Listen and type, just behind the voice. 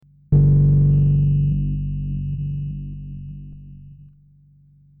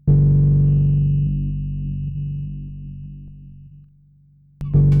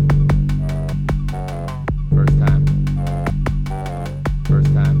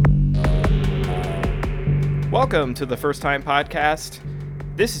Welcome to the First Time Podcast.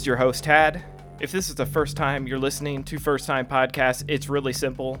 This is your host, Tad. If this is the first time you're listening to First Time Podcast, it's really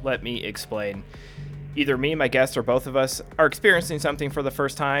simple. Let me explain. Either me, my guest, or both of us are experiencing something for the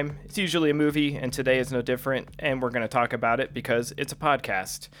first time. It's usually a movie, and today is no different, and we're going to talk about it because it's a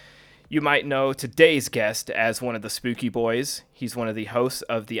podcast. You might know today's guest as one of the Spooky Boys. He's one of the hosts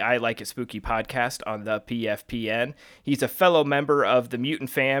of the I Like It Spooky podcast on the PFPN. He's a fellow member of the Mutant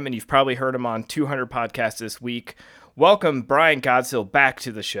Fam, and you've probably heard him on 200 podcasts this week. Welcome, Brian Godsil, back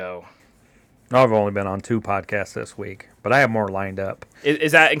to the show. I've only been on 2 podcasts this week, but I have more lined up.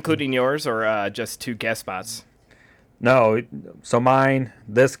 Is that including yours or just 2 guest spots? No, so mine,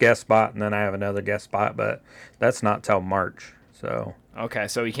 this guest spot, and then I have another guest spot, but that's not till March. So okay,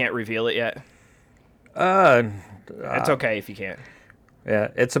 so you can't reveal it yet? It's okay if you can't.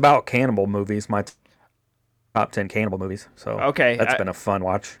 Yeah, it's about cannibal movies, my top 10 cannibal movies. So okay, that's been a fun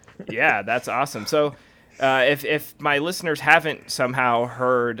watch. Yeah, that's awesome. So if my listeners haven't somehow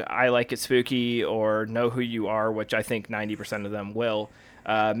heard I Like It Spooky or know who you are, which I think 90% of them will,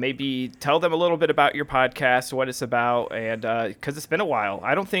 maybe tell them a little bit about your podcast, what it's about, and because it's been a while.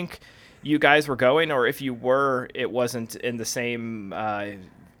 I don't think you guys were going, or if you were, it wasn't in the same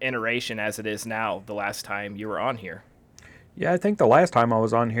iteration as it is now the last time you were on here. Yeah, I think the last time I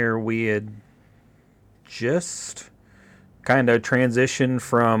was on here, we had just kind of transitioned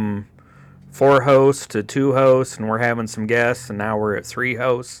from 4 hosts to 2 hosts, and we're having some guests, and now we're at 3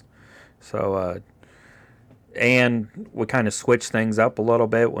 hosts. So, and we kind of switched things up a little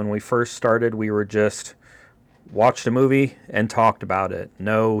bit. When we first started, we were just watched a movie and talked about it.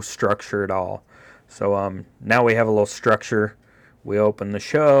 No structure at all. So now we have a little structure. We open the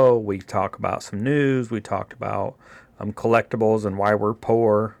show. We talk about some news. We talked about collectibles and why we're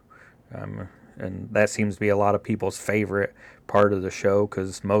poor. And that seems to be a lot of people's favorite part of the show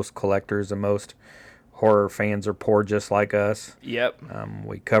because most collectors and most horror fans are poor just like us. Yep.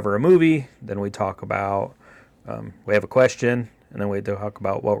 We cover a movie. Then we talk about, we have a question. And then we talk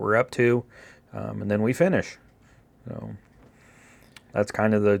about what we're up to. And then we finish. So that's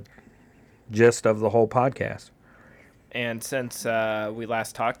kind of the gist of the whole podcast. And since we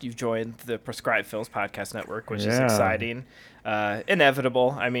last talked, you've joined the Prescribed Films Podcast Network, which is exciting.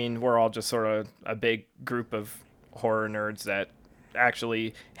 Inevitable. I mean, we're all just sort of a big group of horror nerds that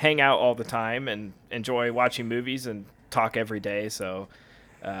actually hang out all the time and enjoy watching movies and talk every day. So,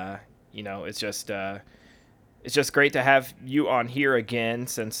 it's just great to have you on here again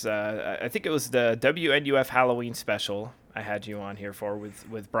since I think it was the WNUF Halloween special I had you on here for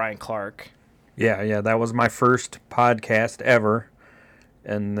with Brian Clark. Yeah, that was my first podcast ever.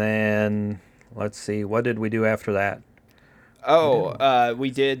 And then, let's see, what did we do after that? We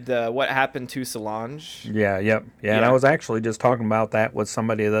did What Happened to Solange. Yeah, and I was actually just talking about that with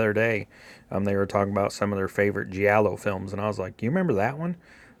somebody the other day. They were talking about some of their favorite Giallo films, and I was like, do you remember that one?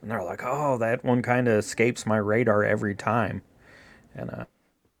 And they're like, oh, that one kind of escapes my radar every time. And I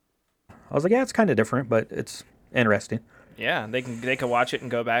was like, yeah, it's kind of different, but it's interesting. Yeah, they can watch it and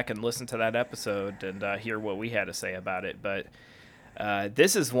go back and listen to that episode and hear what we had to say about it. But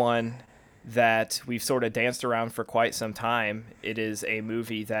this is one that we've sort of danced around for quite some time. It is a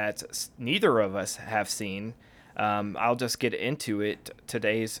movie that neither of us have seen. I'll just get into it.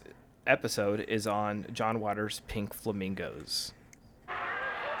 Today's episode is on John Waters' Pink Flamingos.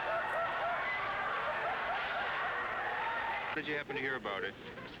 How did you happen to hear about it?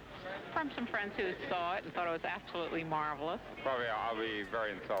 From some friends who saw it and thought it was absolutely marvelous. Probably I'll be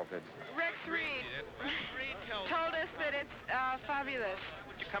very insulted. Rex Reed told us that it's fabulous.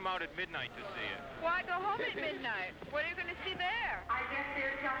 Would you come out at midnight to see it? Why go home at midnight? What are you going to see there? I guess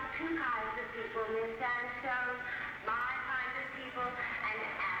there's just 2 kinds of people, Miss Sandstone. My kind of people and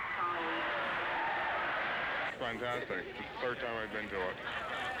assholes. It's fantastic. It's the 3rd time I've been to it.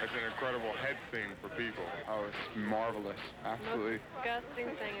 It's an incredible head scene for people. Oh, it's marvelous. Absolutely. Most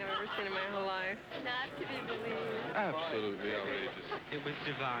disgusting thing I've ever seen in my whole life. Not to be believed. Absolutely outrageous. It was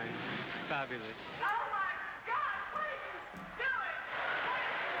divine. Fabulous. Oh my God, please do it!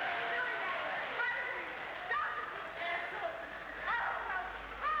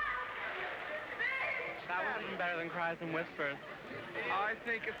 That was even better than Cries and Whispers. I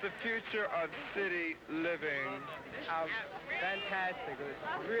think it's the future of city living. Fantastic. It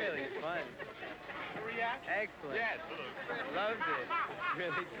was really fun. Excellent. Yes. Loved it.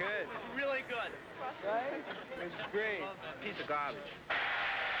 Really good. Really good. Right? It was great. Piece of garbage.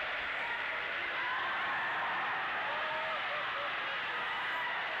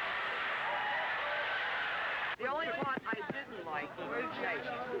 The only part I didn't like was snakes.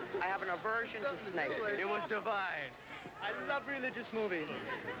 I have an aversion to snakes. It was divine. I love religious movies.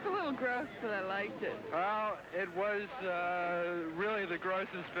 It's a little gross, but I liked it. Well, it was really the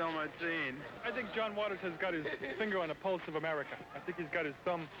grossest film I'd seen. I think John Waters has got his finger on the pulse of America. I think he's got his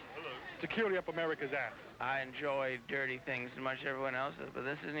thumb securely up America's ass. I enjoy dirty things as much as everyone else does, but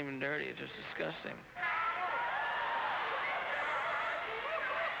this isn't even dirty. It's just disgusting.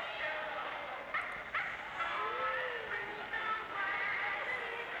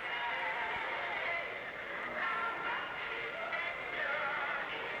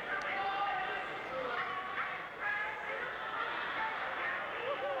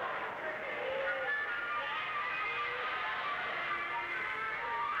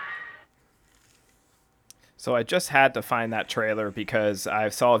 So I just had to find that trailer because I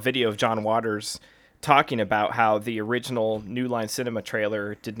saw a video of John Waters talking about how the original New Line Cinema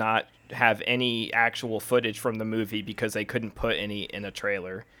trailer did not have any actual footage from the movie because they couldn't put any in a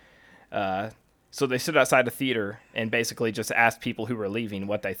trailer. So they stood outside a theater and basically just asked people who were leaving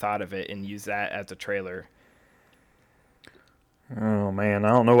what they thought of it and used that as a trailer. Oh, man, I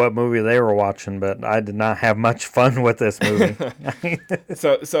don't know what movie they were watching, but I did not have much fun with this movie.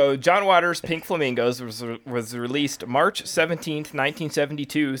 So John Waters' Pink Flamingos was released March 17th,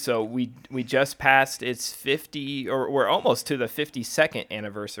 1972, so we just passed its 50, or we're almost to the 52nd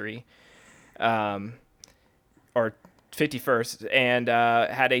anniversary, or 51st, and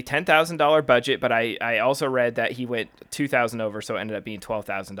had a $10,000 budget, but I also read that he went $2,000 over, so it ended up being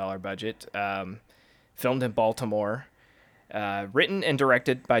 $12,000 budget. Filmed in Baltimore. Written and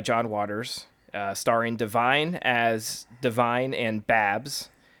directed by John Waters, starring Divine as Divine and Babs,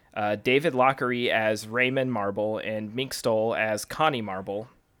 David Lockery as Raymond Marble, and Mink Stoll as Connie Marble.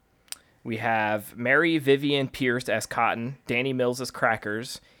 We have Mary Vivian Pierce as Cotton, Danny Mills as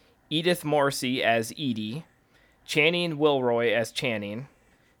Crackers, Edith Morrissey as Edie, Channing Wilroy as Channing,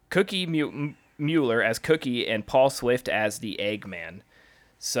 Cookie Mueller as Cookie, and Paul Swift as the Eggman.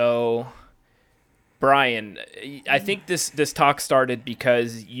 So, Brian, I think this talk started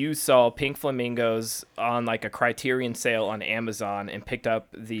because you saw Pink Flamingos on like a Criterion sale on Amazon and picked up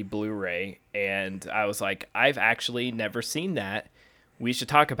the Blu-ray, and I was like, I've actually never seen that. We should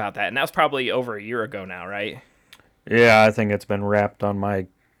talk about that. And that was probably over a year ago now, right? Yeah, I think it's been wrapped on my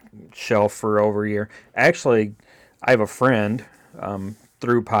shelf for over a year. Actually, I have a friend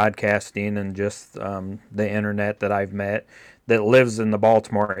through podcasting and just the internet that I've met that lives in the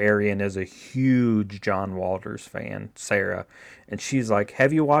Baltimore area and is a huge John Waters fan, Sarah. And she's like,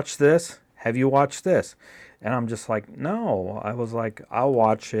 have you watched this? Have you watched this? And I'm just like, no. I was like, I'll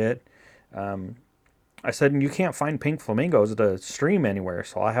watch it. I said, you can't find Pink Flamingos to stream anywhere,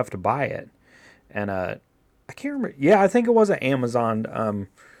 so I have to buy it. And I can't remember. Yeah, I think it was at Amazon.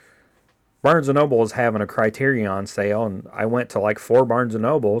 Barnes & Noble was having a Criterion sale, and I went to like 4 Barnes &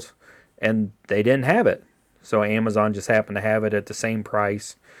 Nobles, and they didn't have it. So Amazon just happened to have it at the same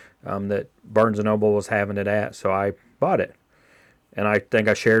price that Barnes & Noble was having it at, so I bought it. And I think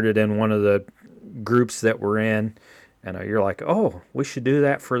I shared it in one of the groups that we're in, and you're like, oh, we should do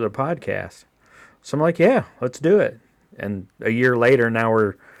that for the podcast. So I'm like, yeah, let's do it. And a year later, now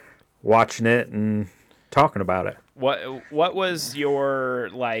we're watching it and talking about it. What was your,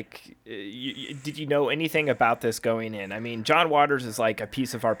 like, did you know anything about this going in? I mean, John Waters is like a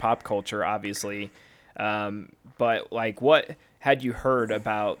piece of our pop culture, obviously. But like, what had you heard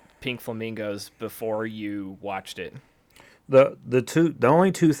about Pink Flamingos before you watched it? The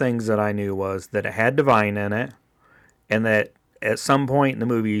only two things that I knew was that it had Divine in it, and that at some point in the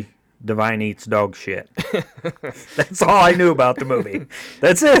movie, Divine eats dog shit. That's all I knew about the movie.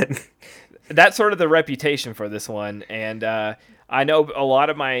 That's it. That's sort of the reputation for this one, and I know a lot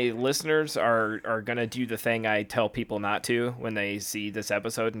of my listeners are gonna do the thing I tell people not to when they see this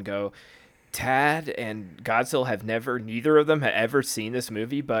episode and go, Tad and Godsil have neither of them have ever seen this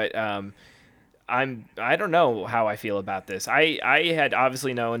movie, but I don't know how I feel about this. I had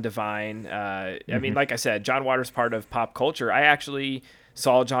obviously known Divine. I mean, like I said, John Waters part of pop culture. I actually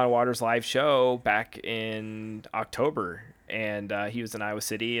saw John Waters' live show back in October, and he was in Iowa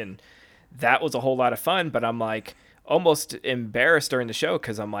City, and that was a whole lot of fun. But I'm like almost embarrassed during the show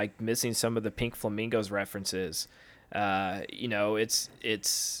because I'm like missing some of the Pink Flamingos references. It's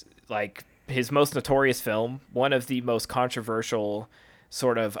like his most notorious film, one of the most controversial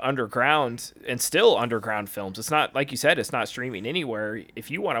sort of underground and still underground films. It's not, like you said, it's not streaming anywhere.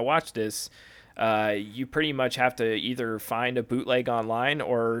 If you want to watch this, you pretty much have to either find a bootleg online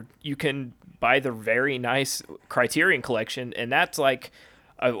or you can buy the very nice Criterion collection. And that's like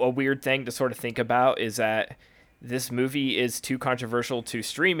a weird thing to sort of think about, is that this movie is too controversial to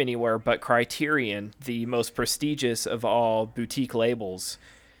stream anywhere, but Criterion, the most prestigious of all boutique labels,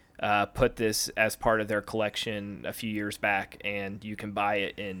 put this as part of their collection a few years back, and you can buy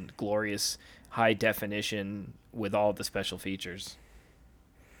it in glorious high definition with all the special features.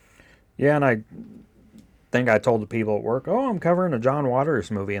 Yeah, and I think I told the people at work, oh, I'm covering a John Waters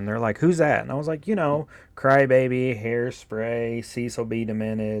movie, and they're like, who's that? And I was like, Crybaby, Hairspray, Cecil B.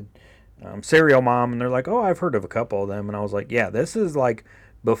 Demented, Serial Mom, and they're like, oh, I've heard of a couple of them, and I was like, yeah, this is like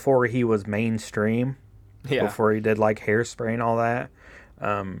before he was mainstream, before he did like Hairspray and all that.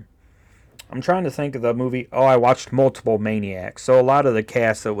 I'm trying to think of the movie. Oh, I watched Multiple Maniacs, so a lot of the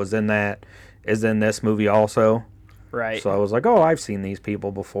cast that was in that is in this movie also. Right. So I was like, oh, I've seen these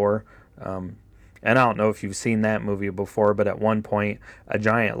people before. And I don't know if you've seen that movie before, but at one point, a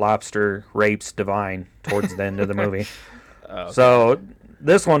giant lobster rapes Divine towards the end of the movie. Okay. So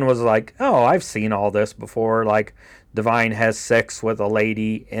this one was like, oh, I've seen all this before. Like, Divine has sex with a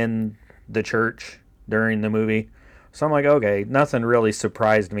lady in the church during the movie. So I'm like, okay, nothing really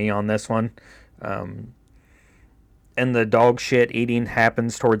surprised me on this one. And the dog shit eating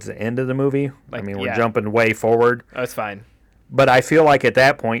happens towards the end of the movie. Like, I mean, we're jumping way forward. That's fine. But I feel like at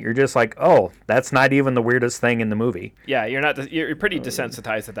that point, you're just like, oh, that's not even the weirdest thing in the movie. Yeah, you're pretty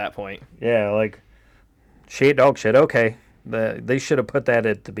desensitized at that point. Yeah, like, she ate dog shit. Okay. They should have put that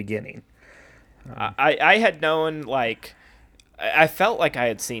at the beginning. I had known, like, I felt like I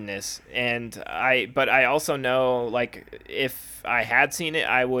had seen this, but I also know, like, if I had seen it,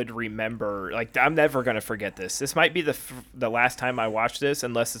 I would remember. Like, I'm never gonna forget this. This might be the last time I watch this,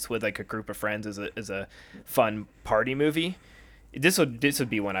 unless it's with like a group of friends as a fun party movie. This would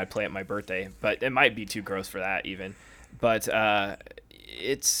be when I'd play at my birthday, but it might be too gross for that even. But I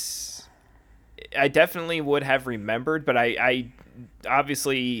definitely would have remembered, but I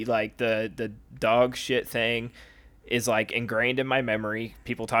obviously, like, the dog shit thing is like ingrained in my memory.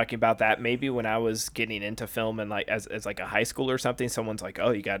 People talking about that maybe when I was getting into film and like as like a high school or something. Someone's like,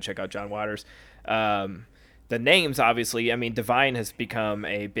 oh, you got to check out John Waters. The names, obviously, I mean, Divine has become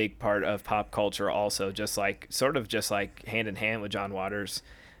a big part of pop culture also, just like hand in hand with John Waters.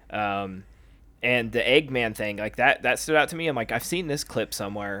 And the Eggman thing, like that stood out to me. I'm like, I've seen this clip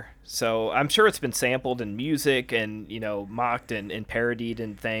somewhere. So I'm sure it's been sampled in music and, mocked and parodied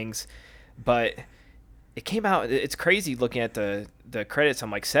and things, but it came out. It's crazy looking at the credits.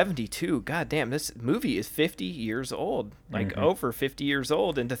 I'm like, 72. God damn, this movie is 50 years old, like over 50 years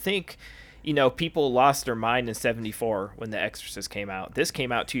old. And to think, people lost their mind in 74 when The Exorcist came out. This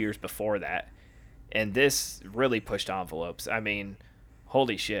came out 2 years before that. And this really pushed envelopes. I mean,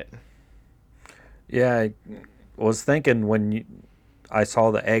 holy shit. Yeah, I was thinking when I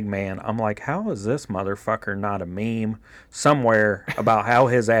saw the Eggman, I'm like, how is this motherfucker not a meme somewhere about how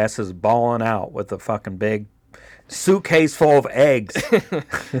his ass is balling out with a fucking big suitcase full of eggs?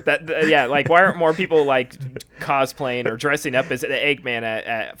 Yeah, like, why aren't more people like cosplaying or dressing up as the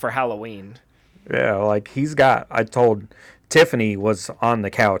Eggman for Halloween? Yeah, like, I told Tiffany was on the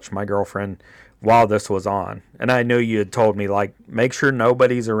couch, my girlfriend, while this was on, and I knew you had told me, like, make sure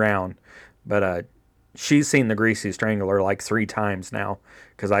nobody's around, but she's seen The Greasy Strangler like 3 times now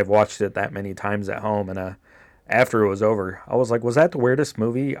because I've watched it that many times at home. And after it was over, I was like, was that the weirdest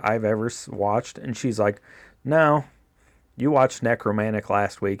movie I've ever watched? And she's like, no, you watched Necromantic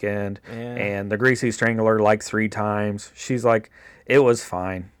last weekend and The Greasy Strangler like 3 times. She's like, it was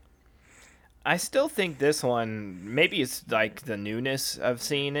fine. I still think this one, maybe it's like the newness of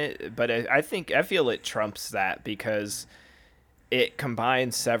seeing it, but I feel it trumps that because it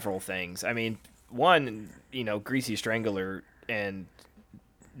combines several things. I mean, one, Greasy Strangler and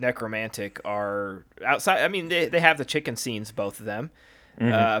Necromantic are outside. I mean, they have the chicken scenes, both of them.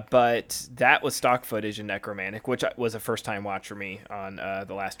 But that was stock footage in Necromantic, which was a first-time watch for me on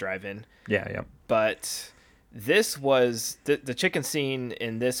the last drive-in. Yeah. But this was... The chicken scene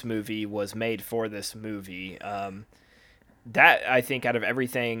in this movie was made for this movie. That, I think, out of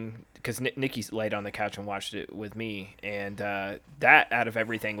everything... Because Nikki laid on the couch and watched it with me, and that, out of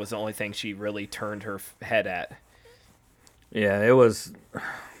everything, was the only thing she really turned her head at. Yeah, it was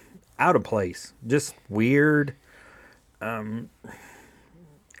out of place. Just weird. And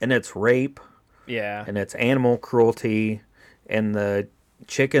it's rape. Yeah. And it's animal cruelty. And the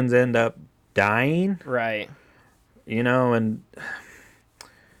chickens end up dying. Right. And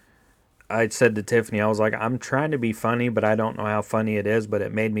I said to Tiffany, I was like, I'm trying to be funny, but I don't know how funny it is. But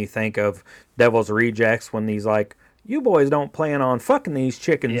it made me think of Devil's Rejects when he's like, you boys don't plan on fucking these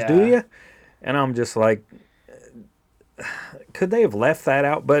chickens, do you? And I'm just like, could they have left that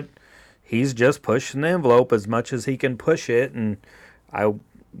out? But he's just pushing the envelope as much as he can push it. And I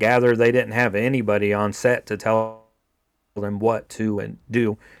gather they didn't have anybody on set to tell them what to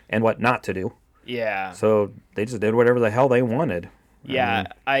do and what not to do. Yeah. So they just did whatever the hell they wanted. Yeah,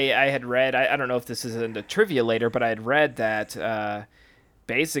 I had read, I don't know if this is in the trivia later, but I had read that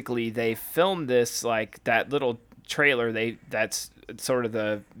basically they filmed this, like that little trailer, that's sort of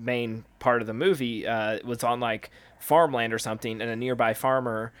the main part of the movie, was on like farmland or something, and a nearby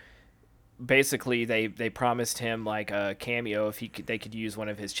farmer, basically they promised him like a cameo if they could use one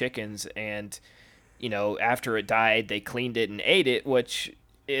of his chickens, and after it died, they cleaned it and ate it, which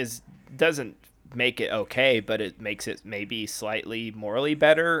doesn't make it okay, but it makes it maybe slightly morally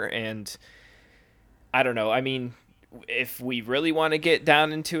better. And I don't know. I mean, if we really want to get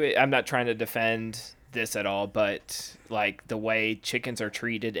down into it, I'm not trying to defend this at all, but like the way chickens are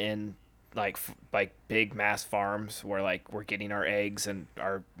treated in like big mass farms where like we're getting our eggs and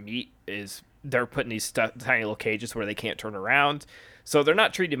our meat is, they're putting these tiny little cages where they can't turn around. So they're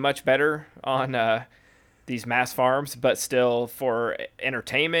not treated much better on these mass farms, but still for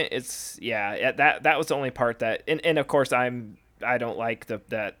entertainment, it's that was the only part that, and of course I don't like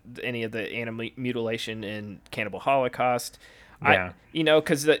that any of the animal mutilation in Cannibal Holocaust. Yeah.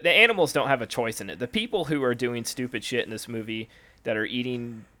 Because the animals don't have a choice in it. The people who are doing stupid shit in this movie, that are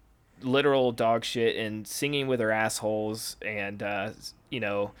eating literal dog shit and singing with their assholes and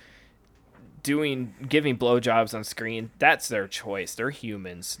giving blowjobs on screen, that's their choice. They're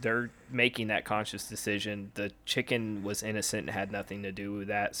humans. They're making that conscious decision. The chicken was innocent and had nothing to do with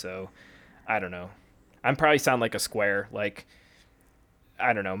that. So I don't know. I'm probably sound like a square. Like,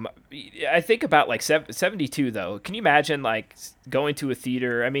 I don't know. I think about like 72 though. Can you imagine like going to a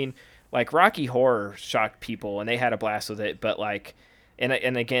theater? I mean, like Rocky Horror shocked people and they had a blast with it, but like,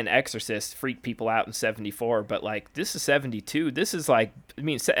 and again, Exorcist freaked people out in 74, but like this is 72. This is like, I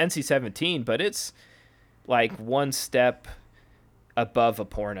mean, NC-17, but it's like one step above a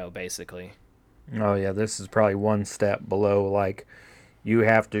porno, basically. Oh yeah, this is probably one step below. Like, you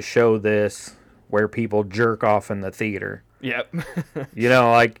have to show this where people jerk off in the theater. Yep.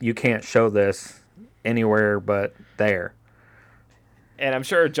 Like you can't show this anywhere but there. And I'm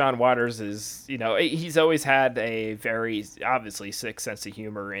sure John Waters is, he's always had a very obviously sick sense of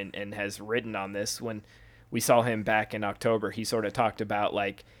humor and has ridden on this. When we saw him back in October, he sort of talked about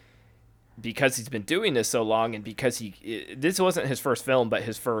like, because he's been doing this so long and because this wasn't his first film, but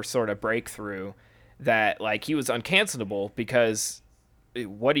his first sort of breakthrough, that like he was uncancelable because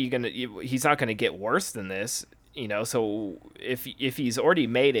what are you going to, he's not going to get worse than this, so if he's already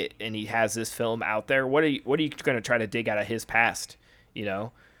made it and he has this film out there, what are you going to try to dig out of his past?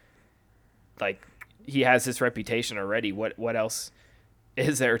 Like he has this reputation already. What else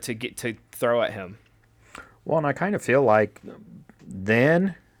is there to get to throw at him? Well, and I kind of feel like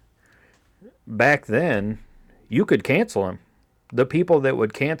back then, you could cancel him. The people that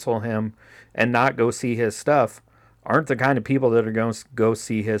would cancel him and not go see his stuff aren't the kind of people that are going to go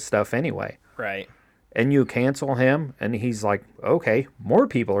see his stuff anyway. Right. And you cancel him, and he's like, okay, more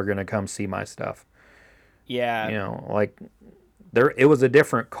people are going to come see my stuff. Yeah. Like, it was a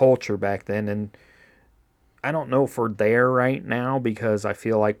different culture back then, and I don't know if we're there right now because I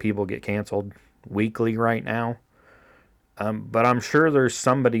feel like people get canceled weekly right now. But I'm sure there's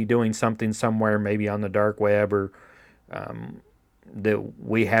somebody doing something somewhere, maybe on the dark web or that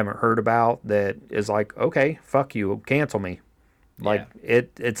we haven't heard about, that is like, okay, fuck you, cancel me. Like,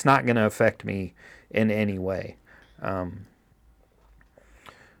 it's not going to affect me in any way.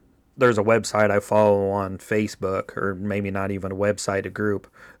 There's a website I follow on Facebook, or maybe not even a website, a group,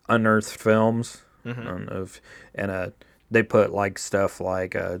 Unearthed Films. Mm-hmm. They put like stuff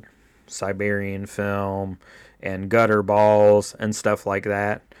like a Siberian Film and Gutter Balls and stuff like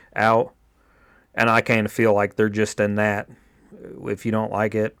that out. And I kind of feel like they're just in that, if you don't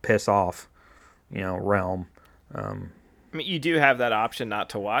like it, piss off, realm. I mean, you do have that option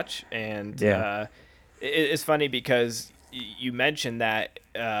not to watch, and it's funny because you mentioned that,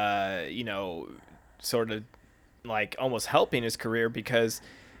 sort of like almost helping his career, because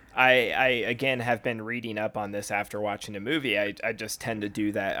I again have been reading up on this after watching the movie. I just tend to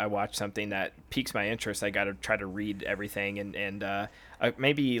do that. I watch something that piques my interest, I got to try to read everything, and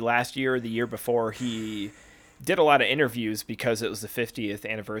maybe last year or the year before, he did a lot of interviews because it was the 50th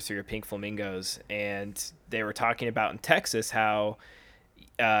anniversary of Pink Flamingos, and they were talking about in Texas how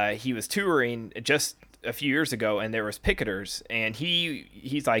he was touring just a few years ago, and there was picketers, and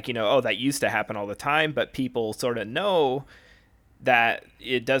he's like, that used to happen all the time, but people sort of know that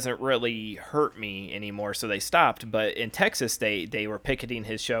it doesn't really hurt me anymore, so they stopped. But in Texas, they were picketing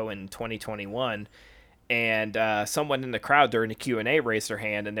his show in 2021, and someone in the crowd during the Q&A raised their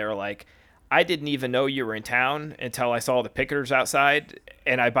hand, and they were like, I didn't even know you were in town until I saw the picketers outside,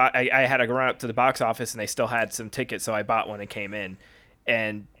 and I had to run up to the box office, and they still had some tickets, so I bought one and came in.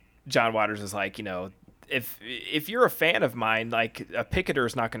 And John Waters is like, if you're a fan of mine, like a picketer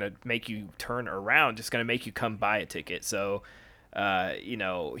is not going to make you turn around, just going to make you come buy a ticket. So,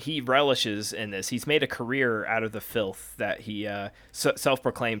 he relishes in this. He's made a career out of the filth that he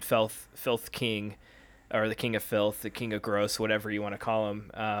self-proclaimed filth king, or the king of filth, the king of gross, whatever you want to call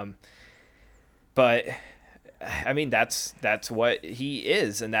him. But I mean, that's what he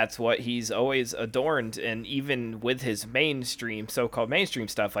is, and that's what he's always adorned. And even with his so-called mainstream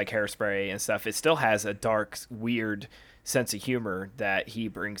stuff like Hairspray and stuff, it still has a dark, weird sense of humor that he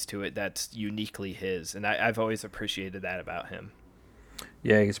brings to it that's uniquely his. And I've always appreciated that about him.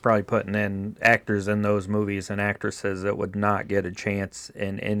 Yeah, he's probably putting in actors in those movies and actresses that would not get a chance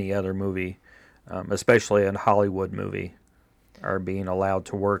in any other movie, especially a Hollywood movie, are being allowed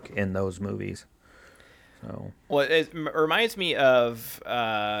to work in those movies. So. Well, it reminds me of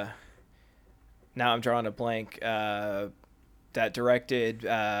now I'm drawing a blank, that directed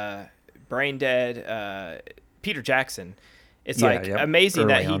Brain Dead, Peter Jackson. It's amazing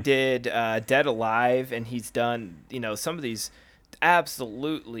that he did Dead Alive, and he's done some of these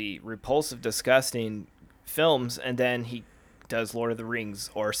absolutely repulsive, disgusting films, and then he does Lord of the Rings.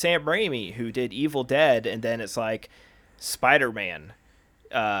 Or Sam Raimi, who did Evil Dead, and then it's like Spider-Man.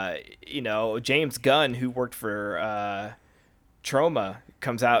 James Gunn, who worked for Troma,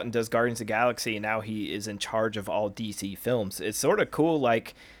 comes out and does Guardians of the Galaxy, and now he is in charge of all DC films. It's sort of cool.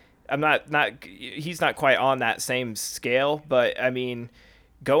 Like, he's not quite on that same scale, but I mean,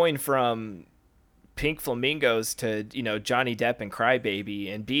 going from Pink Flamingos to Johnny Depp and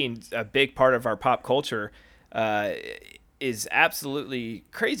Crybaby, and being a big part of our pop culture, is absolutely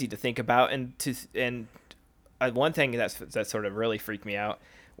crazy to think about. And one thing that sort of really freaked me out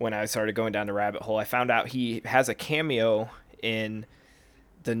when I started going down the rabbit hole, I found out he has a cameo in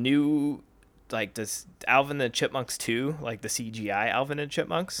the new, like, this Alvin and the Chipmunks 2, like the CGI Alvin and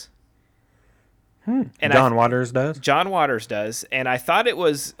Chipmunks. And John Waters does? John Waters does. And I thought it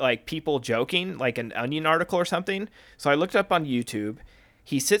was like people joking, like an Onion article or something. So I looked up on YouTube.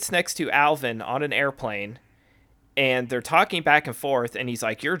 He sits next to Alvin on an airplane, and they're talking back and forth, and he's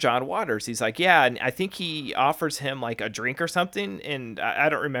like, "You're John Waters." He's like, "Yeah." And I think he offers him like a drink or something, and I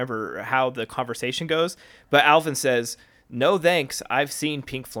don't remember how the conversation goes, but Alvin says, "No thanks, I've seen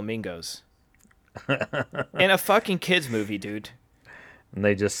Pink Flamingos." In a fucking kids movie, dude. And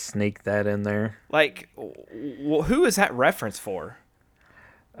they just sneak that in there. Like, who is that reference for?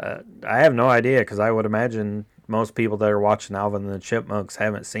 I have no idea, because I would imagine most people that are watching Alvin and the Chipmunks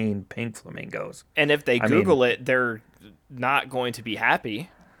haven't seen Pink Flamingos. And if they Google it, they're not going to be happy.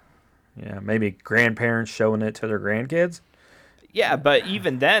 Yeah, maybe grandparents showing it to their grandkids. Yeah, but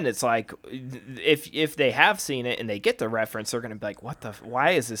even then, it's like, if they have seen it and they get the reference, they're going to be like,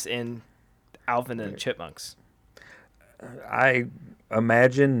 why is this in Alvin and the Chipmunks? I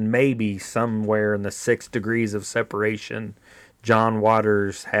imagine maybe somewhere in the 6 degrees of separation, John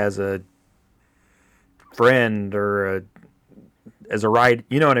Waters has a friend or as a ride,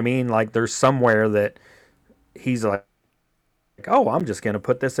 you know what I mean? Like, there's somewhere that he's like, oh, I'm just going to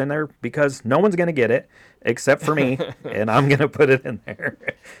put this in there because no one's going to get it except for me, and I'm going to put it in there.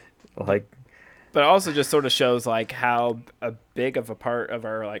 Like, but it also just sort of shows like how a big of a part of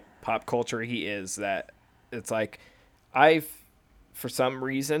our like pop culture he is, that it's like, for some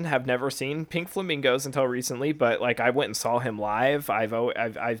reason, have never seen Pink Flamingos until recently, but like I went and saw him live.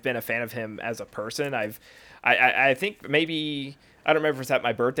 I've been a fan of him as a person. I think maybe, I don't remember if it's at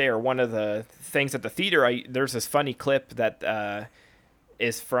my birthday or one of the things at the theater. There's this funny clip that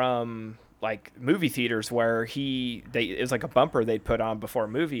is from like movie theaters where it was like a bumper they'd put on before a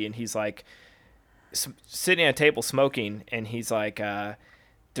movie, and he's like sitting at a table smoking, and he's like,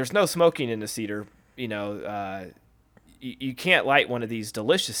 "There's no smoking in this theater, You can't light one of these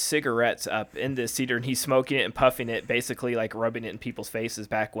delicious cigarettes up in this theater," and he's smoking it and puffing it, basically like rubbing it in people's faces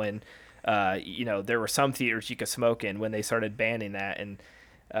back when, there were some theaters you could smoke in when they started banning that. And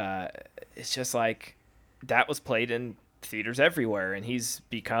it's just like, that was played in theaters everywhere, and he's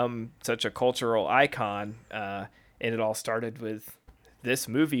become such a cultural icon. And it all started with this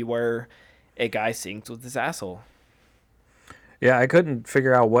movie where a guy sings with his asshole. Yeah, I couldn't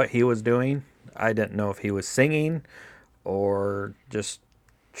figure out what he was doing. I didn't know if he was singing or just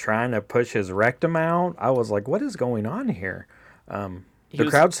trying to push his rectum out. I was like, what is going on here? The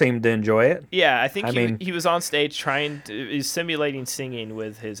crowd seemed to enjoy it. Yeah, I think he was on stage he's simulating singing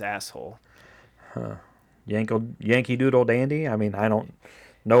with his asshole. Huh. Yankee Doodle Dandy? I mean, I don't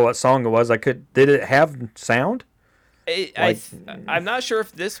know what song it was. Did it have sound? I'm not sure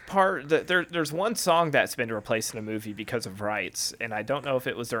if this part, there's one song that's been replaced in a movie because of rights, and I don't know if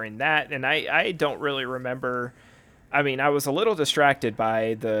it was during that, and I don't really remember I mean, I was a little distracted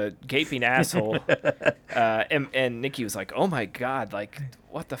by the gaping asshole, and Nikki was like, "Oh my god, like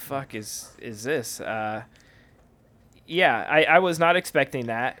what the fuck is this?" Yeah, I was not expecting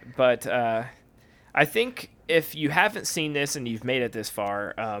that, but I think if you haven't seen this and you've made it this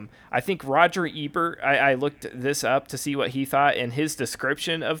far, I think Roger Ebert, I looked this up to see what he thought, and his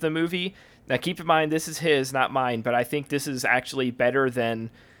description of the movie. Now, keep in mind, this is his, not mine, but I think this is actually better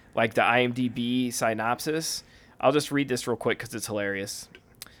than like the IMDb synopsis. I'll just read this real quick because it's hilarious.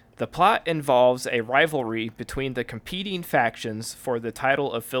 The plot involves a rivalry between the competing factions for the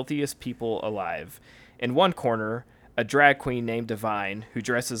title of filthiest people alive. In one corner, a drag queen named Divine, who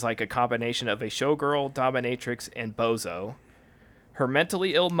dresses like a combination of a showgirl, dominatrix, and bozo. Her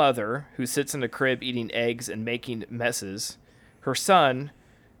mentally ill mother, who sits in a crib eating eggs and making messes. Her son,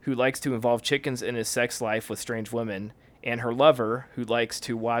 who likes to involve chickens in his sex life with strange women. And her lover, who likes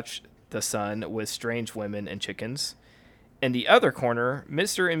to watch the son with strange women and chickens. In the other corner,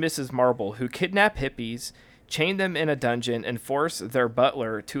 Mr. and Mrs. Marble, who kidnap hippies, chain them in a dungeon, and force their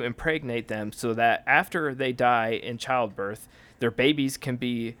butler to impregnate them so that after they die in childbirth, their babies can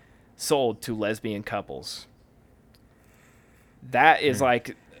be sold to lesbian couples. That is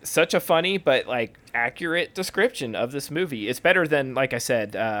like such a funny but like accurate description of this movie. It's better than, like I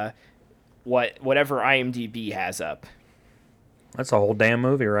said, whatever IMDb has up. That's a whole damn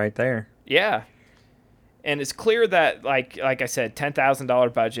movie right there. Yeah. And it's clear that, like I said,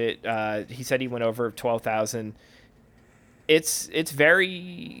 $10,000 budget. He said he went over 12,000. It's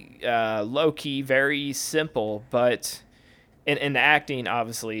very low key, very simple, but in the acting,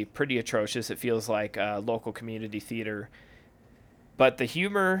 obviously, pretty atrocious. It feels like local community theater. But the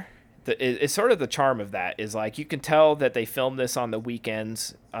humor, it's sort of the charm of that. Is like you can tell that they filmed this on the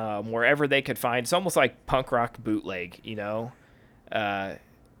weekends, wherever they could find. It's almost like punk rock bootleg, you know.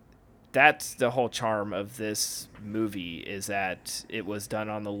 That's the whole charm of this movie, is that it was done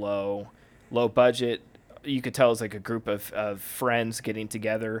on the low budget. You could tell it's like a group of friends getting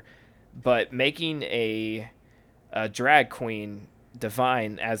together, but making a drag queen,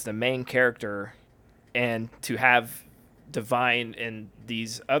 Divine, as the main character, and to have Divine and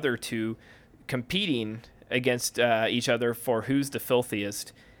these other two competing against each other for who's the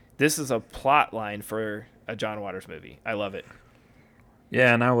filthiest. This is a plot line for a John Waters movie. I love it.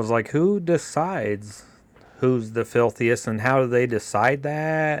 Yeah, and I was like, who decides who's the filthiest, and how do they decide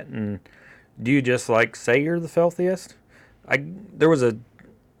that? And do you just like say you're the filthiest? There was a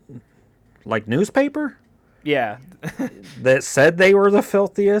like newspaper, yeah, that said they were the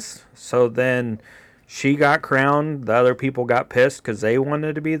filthiest. So then she got crowned. The other people got pissed because they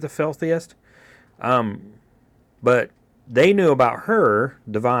wanted to be the filthiest. But they knew about her,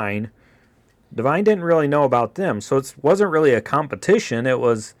 Divine. Divine didn't really know about them, so it wasn't really a competition. It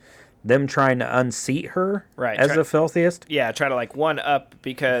was them trying to unseat her as the filthiest. Yeah, try to like one up,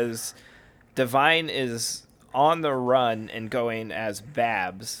 because Divine is on the run and going as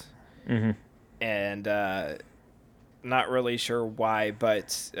Babs, and not really sure why,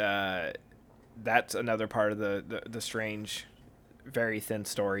 but that's another part of the strange, very thin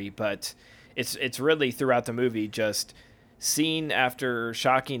story. But it's really throughout the movie just scene after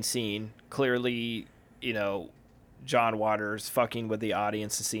shocking scene. Clearly, you know, John Waters fucking with the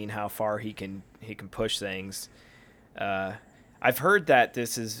audience and seeing how far he can push things. I've heard that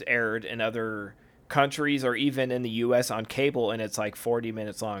this is aired in other countries or even in the U.S. on cable, and it's like 40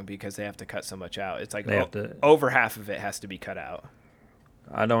 minutes long because they have to cut so much out. It's like over half of it has to be cut out.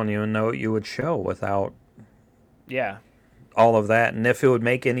 I don't even know what you would show without all of that, and if it would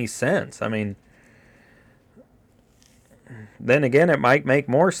make any sense. I mean, then again, it might make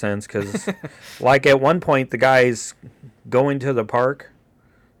more sense because, like, at one point, the guy's going to the park,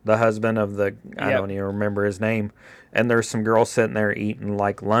 the husband of the, I don't even remember his name, and there's some girls sitting there eating,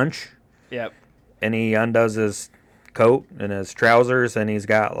 like, lunch. Yep. And he undoes his coat and his trousers, and he's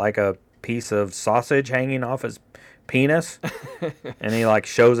got, like, a piece of sausage hanging off his penis. And he, like,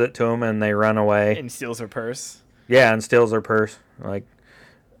 shows it to him, and they run away. And steals her purse. Yeah, and steals her purse. Like,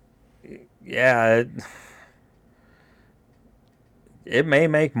 yeah, it may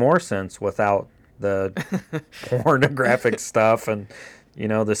make more sense without the pornographic stuff and, you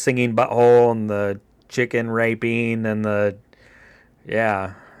know, the singing butthole and the chicken raping and the,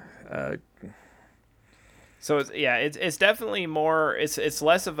 So it's definitely more, it's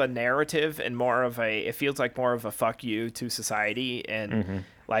less of a narrative and more of it feels like more of a fuck you to society and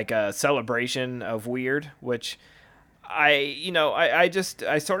like a celebration of weird, which I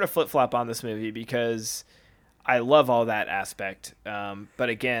sort of flip flop on this movie because I love all that aspect. But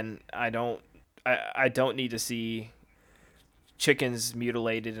again, I don't need to see chickens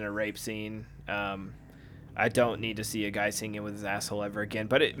mutilated in a rape scene. I don't need to see a guy singing with his asshole ever again,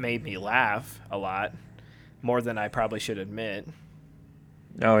 but it made me laugh a lot, more than I probably should admit.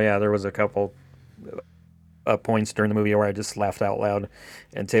 Oh, yeah, there was a couple points during the movie where I just laughed out loud,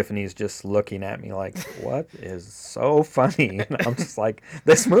 and Tiffany's just looking at me like, what is so funny? And I'm just like,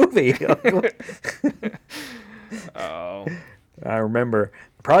 this movie. Oh. I remember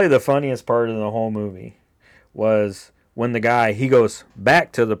probably the funniest part of the whole movie was when the guy, he goes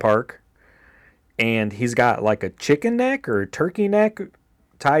back to the park, and he's got like a chicken neck or a turkey neck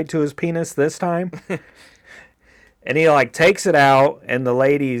tied to his penis this time. And he like takes it out, and the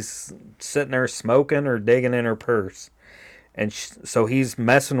lady's sitting there smoking or digging in her purse. And so he's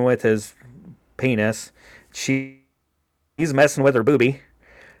messing with his penis. He's messing with her boobie.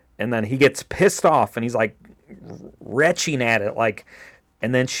 And then he gets pissed off, and he's like retching at it, like.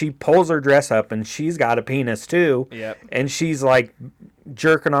 And then she pulls her dress up, and she's got a penis too. Yep. And she's like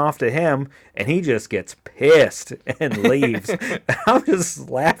jerking off to him, and he just gets pissed and leaves. I'm just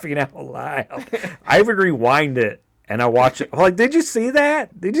laughing out loud. I would rewind it, and I watch it. Like, did you see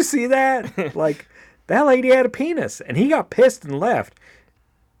that? Did you see that? Like, that lady had a penis, and he got pissed and left.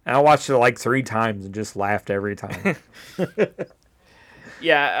 And I watched it like 3 times and just laughed every time.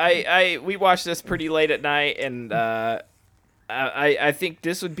 Yeah, we watched this pretty late at night, and I think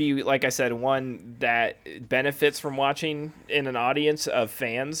this would be, like I said, one that benefits from watching in an audience of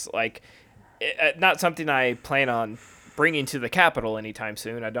fans. Like, not something I plan on bringing to the Capitol anytime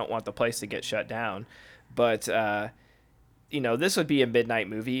soon. I don't want the place to get shut down. But, this would be a midnight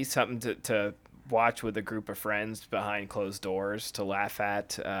movie, something to watch with a group of friends behind closed doors to laugh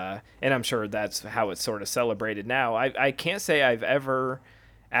at. And I'm sure that's how it's sort of celebrated now. I can't say I've ever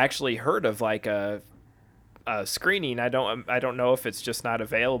actually heard of, like, a screening. I don't know if it's just not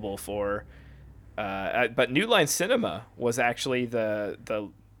available for but New Line Cinema was actually the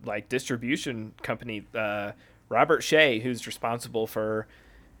like distribution company. Robert Shea, who's responsible for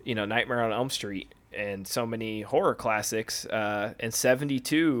Nightmare on Elm Street and so many horror classics, in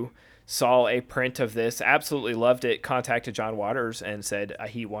 1972 saw a print of this, absolutely loved it, contacted John Waters and said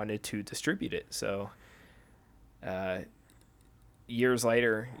he wanted to distribute it. So years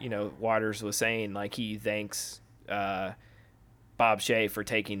later, Waters was saying, like, he thanks Bob Shea for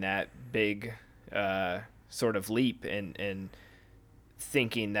taking that big sort of leap and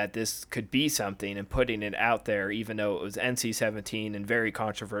thinking that this could be something and putting it out there, even though it was NC-17 and very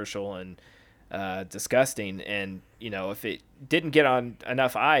controversial and disgusting. And, if it didn't get on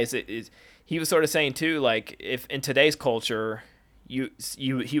enough eyes, he was sort of saying too, like, if in today's culture,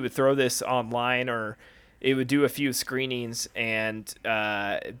 he would throw this online, or it would do a few screenings, and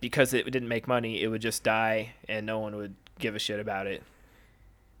because it didn't make money, it would just die and no one would give a shit about it.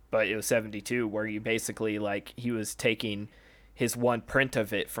 But it was 1972, where you basically, like, he was taking his one print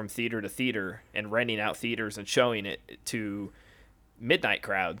of it from theater to theater and renting out theaters and showing it to midnight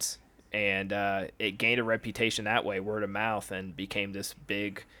crowds. And it gained a reputation that way, word of mouth, and became this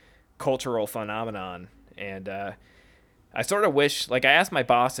big cultural phenomenon. And I sort of wish, like, I asked my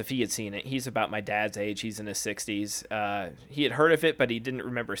boss if he had seen it. He's about my dad's age. He's in his 60s. He had heard of it, but he didn't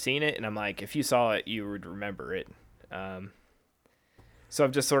remember seeing it. And I'm like, if you saw it, you would remember it. So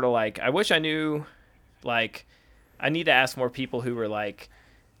I'm just sort of like, I wish I knew, like, I need to ask more people who were, like,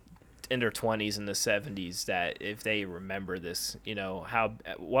 in their 20s in the 70s, that if they remember this,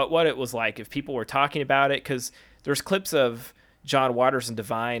 what it was like, if people were talking about it. Because there's clips of John Waters and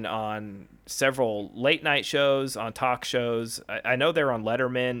Divine on several late night shows, on talk shows. I know they're on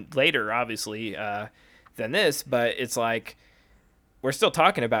Letterman later, obviously, than this, but it's like, we're still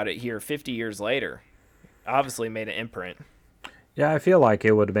talking about it here 50 years later. Obviously made an imprint. Yeah, I feel like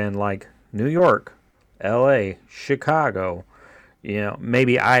it would have been like New York, LA, Chicago,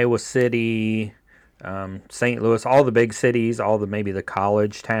 maybe Iowa City, St. Louis, all the big cities, maybe the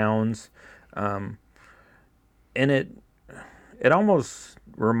college towns. And it almost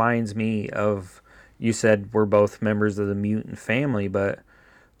reminds me of, you said we're both members of the mutant family, but,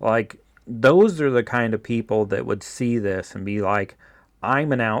 like, those are the kind of people that would see this and be like,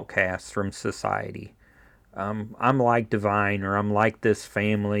 I'm an outcast from society. I'm like Divine, or I'm like this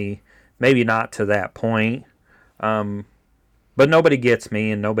family. Maybe not to that point. But nobody gets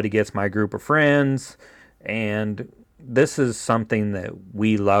me, and nobody gets my group of friends. And this is something that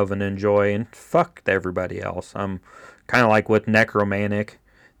we love and enjoy, and fuck everybody else. Kind of like with Necromantic.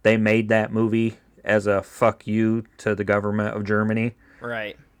 They made that movie as a fuck you to the government of Germany.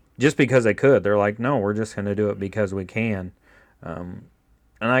 Right. Just because they could. They're like, no, we're just going to do it because we can.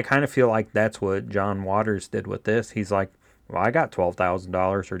 And I kind of feel like that's what John Waters did with this. He's like, well, I got $12,000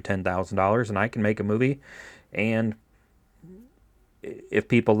 or $10,000, and I can make a movie. And if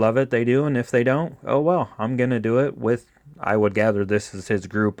people love it, they do, and if they don't, oh well, I'm gonna do it with. I would gather this is his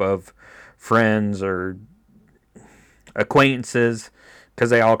group of friends or acquaintances,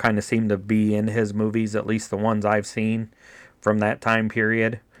 because they all kind of seem to be in his movies, at least the ones I've seen from that time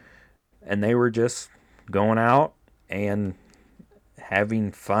period. And they were just going out and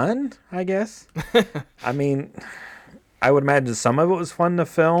having fun, I guess. I mean, I would imagine some of it was fun to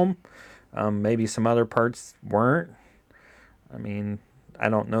film. Maybe some other parts weren't. I mean, I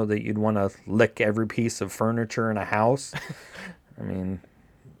don't know that you'd want to lick every piece of furniture in a house. I mean,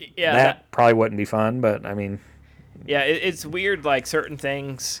 yeah, that probably wouldn't be fun, but I mean... Yeah, it's weird, like, certain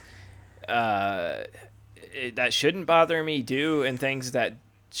things that shouldn't bother me do, and things that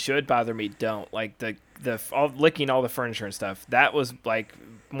should bother me don't. Like, licking all the furniture and stuff, that was, like,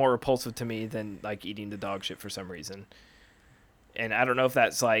 more repulsive to me than, like, eating the dog shit for some reason. And I don't know if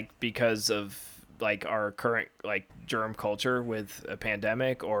that's, like, because of... like our current like germ culture with a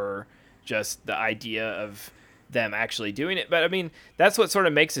pandemic, or just the idea of them actually doing it. But I mean, that's what sort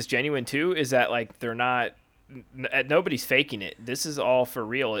of makes this genuine too, is that like they're not, nobody's faking it. This is all for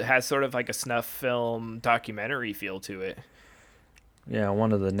real. It has sort of like a snuff film documentary feel to it. Yeah,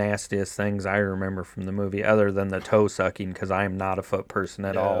 one of the nastiest things I remember from the movie, other than the toe sucking, because I am not a foot person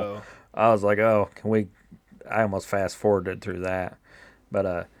at all. I was like, oh, I almost fast forwarded through that.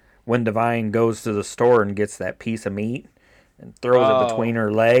 But when Divine goes to the store and gets that piece of meat and throws it between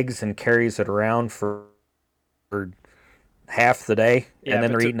her legs and carries it around for half the day, and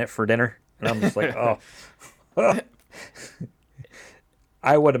then they're eating it for dinner. And I'm just like, oh.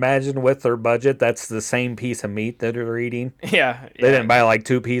 I would imagine with their budget, that's the same piece of meat that they're eating. Yeah. They didn't buy like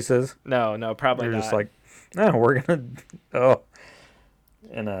 2 pieces. No, probably not. They're just like, no, we're going to,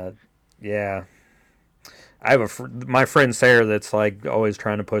 And, yeah. I have my friend Sarah that's like always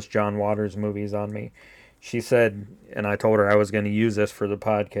trying to push John Waters movies on me. She said, and I told her I was going to use this for the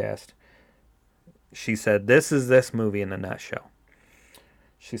podcast. She said, this is this movie in a nutshell.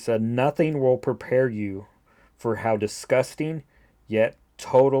 She said, nothing will prepare you for how disgusting yet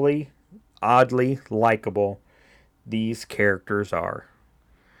totally, oddly likable these characters are.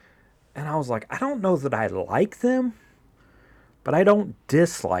 And I was like, I don't know that I like them, but I don't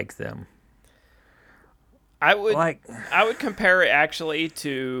dislike them. I would compare it actually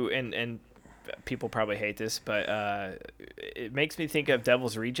to, and people probably hate this, but it makes me think of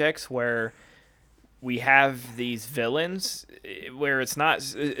Devil's Rejects, where we have these villains where it's not,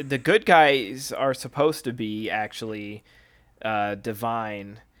 the good guys are supposed to be actually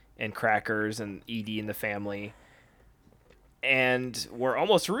Divine and Crackers and Edie and the family, and we're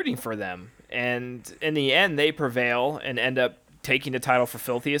almost rooting for them, and in the end they prevail and end up taking the title for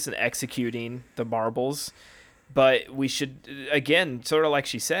filthiest and executing the marbles. But we should, again, sort of like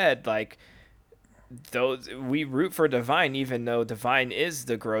she said, like, we root for Divine, even though Divine is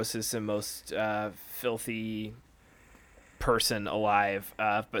the grossest and most filthy person alive.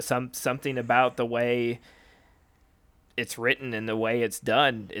 But something about the way it's written and the way it's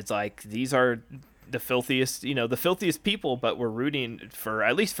done, it's like, these are the filthiest, the filthiest people, but we're rooting for,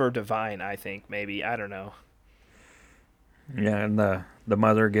 at least for Divine, I think, maybe. I don't know. Yeah, and the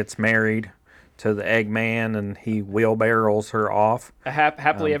mother gets married to the Eggman, and he wheelbarrows her off.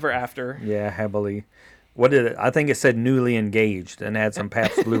 Happily ever after. Yeah, happily. What did it? I think it said newly engaged, and had some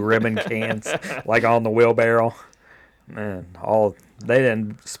Pabst Blue Ribbon cans like on the wheelbarrow. Man, they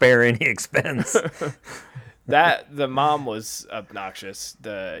didn't spare any expense. That the mom was obnoxious.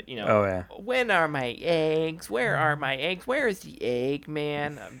 Oh yeah. When are my eggs? Where are my eggs? Where is the egg,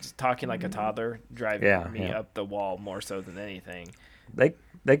 man? I'm just talking like a toddler, driving me up the wall more so than anything.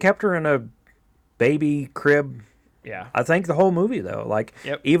 They kept her in a baby crib. Yeah. I think the whole movie though. Like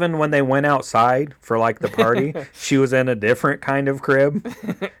even when they went outside for like the party, she was in a different kind of crib.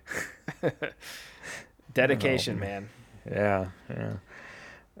 Dedication, man. Yeah.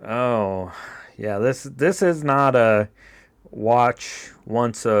 Oh, yeah, this is not a watch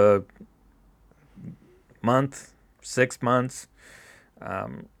once a month, 6 months.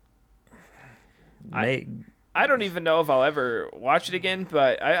 I don't even know if I'll ever watch it again,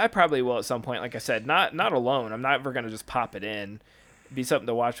 but I probably will at some point. Like I said, not alone. I'm not ever going to just pop it in. It'd be something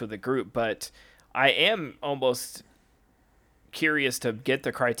to watch with a group, but I am almost curious to get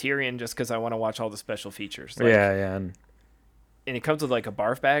the Criterion just because I want to watch all the special features. Like, yeah. And it comes with like a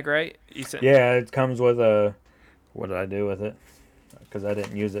barf bag, right? You said? Yeah, it comes with a... What did I do with it? Because I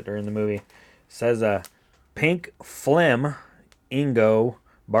didn't use it during the movie. It says a Pink Flamingos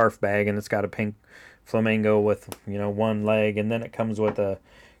barf bag, and it's got a pink flamingo with, one leg, and then it comes with a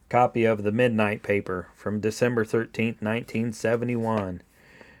copy of The Midnight Paper from December 13th, 1971.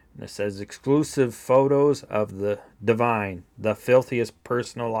 And it says exclusive photos of the Divine, the filthiest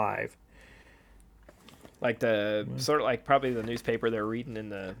person alive. Like sort of like probably the newspaper they're reading in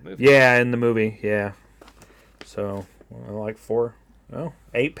the movie. Yeah, in the movie, yeah. So, like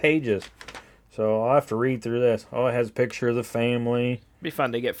 8 pages. So I'll have to read through this. Oh, it has a picture of the family. Be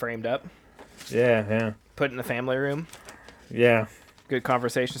fun to get framed up. Yeah. Put in the family room. Yeah. Good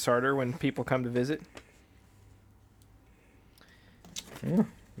conversation starter when people come to visit.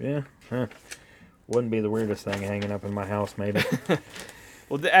 Yeah. Huh. Wouldn't be the weirdest thing hanging up in my house, maybe.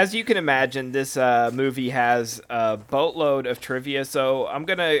 Well, as you can imagine, this movie has a boatload of trivia, so I'm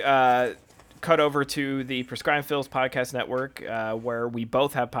going to cut over to the Prescribed Films Podcast Network, where we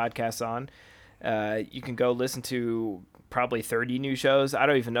both have podcasts on. You can go listen to probably 30 new shows. I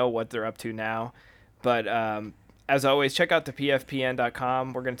don't even know what they're up to now. But as always, check out the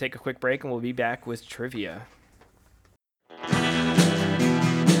pfpn.com. We're going to take a quick break, and we'll be back with trivia.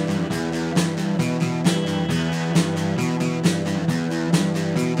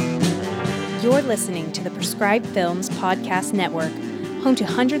 You're listening to the Prescribed Films Podcast Network, home to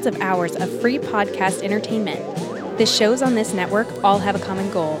hundreds of hours of free podcast entertainment. The shows on this network all have a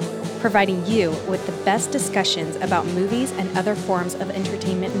common goal, providing you with the best discussions about movies and other forms of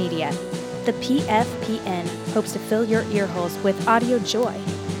entertainment media. The PFPN hopes to fill your earholes with audio joy.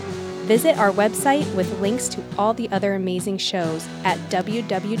 Visit our website with links to all the other amazing shows at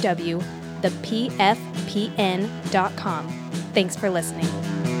www.thepfpn.com. Thanks for listening.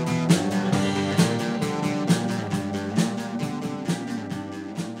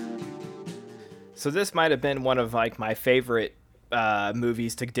 So this might have been one of like my favorite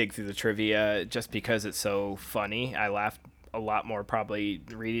movies to dig through the trivia, just because it's so funny. I laughed a lot more probably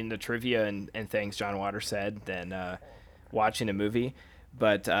reading the trivia and things John Waters said than watching a movie.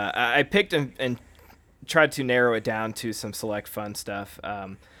 But I picked and tried to narrow it down to some select fun stuff.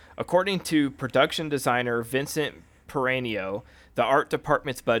 According to production designer Vincent Peranio, the art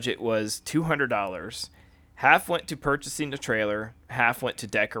department's budget was $200. Half went to purchasing the trailer, half went to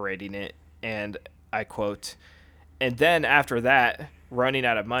decorating it. And I quote, "And then after that, running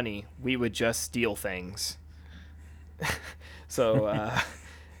out of money, we would just steal things." So,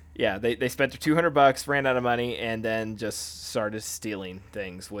 yeah, they spent their $200, ran out of money, and then just started stealing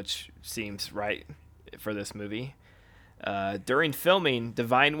things, which seems right for this movie. During filming,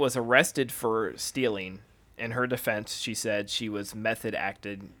 Divine was arrested for stealing. In her defense, she said she was method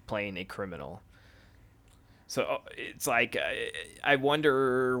acted playing a criminal. So it's like, I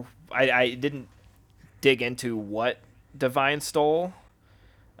wonder, I didn't dig into what Divine stole,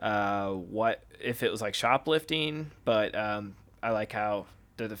 what if it was like shoplifting, but I like how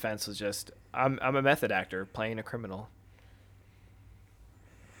the defense was just, I'm a method actor playing a criminal.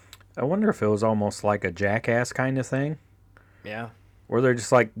 I wonder if it was almost like a Jackass kind of thing. Yeah. Where they're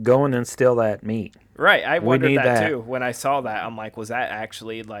just like, go in and steal that meat. Right, I wondered that too. When I saw that, I'm like, was that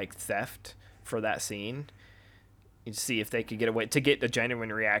actually like theft for that scene? You see if they could get away to get the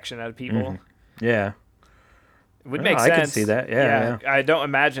genuine reaction out of people. Mm-hmm. Yeah, it would make sense. I can see that. Yeah. I don't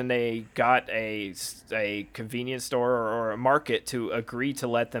imagine they got a convenience store or a market to agree to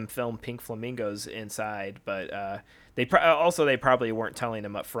let them film Pink Flamingos inside, but they probably weren't telling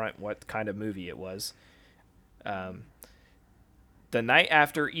them up front what kind of movie it was. The night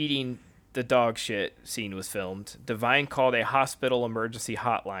after eating the dog shit scene was filmed, Divine called a hospital emergency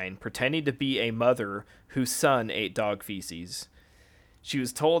hotline, pretending to be a mother whose son ate dog feces. She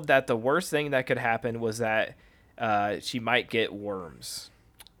was told that the worst thing that could happen was that she might get worms.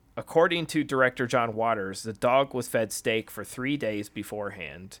 According to director John Waters, the dog was fed steak for 3 days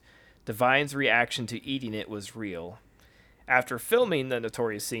beforehand. Divine's reaction to eating it was real. After filming the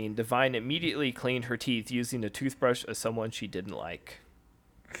notorious scene, Divine immediately cleaned her teeth using a toothbrush of someone she didn't like.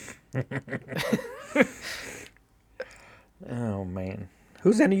 Oh, man.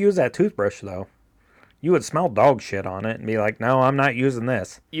 Who's going to use that toothbrush, though? You would smell dog shit on it and be like, no, I'm not using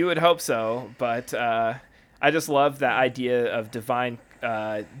this. You would hope so, but I just love the idea of Divine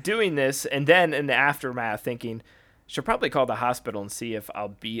doing this, and then in the aftermath thinking, she'll probably call the hospital and see if I'll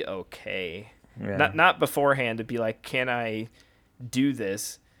be okay. Yeah. Not beforehand to be like, can I do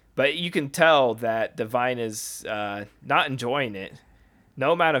this? But you can tell that Divine is not enjoying it.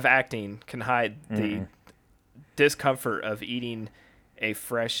 No amount of acting can hide the discomfort of eating a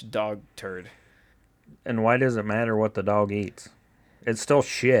fresh dog turd. And why does it matter what the dog eats? It's still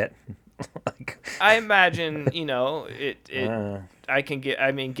shit. I imagine, it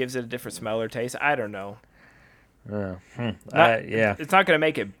gives it a different smell or taste. I don't know. It's not going to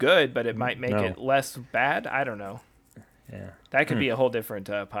make it good, but it might make it less bad. I don't know. Yeah. That could be a whole different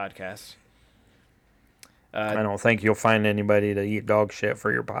podcast. I don't think you'll find anybody to eat dog shit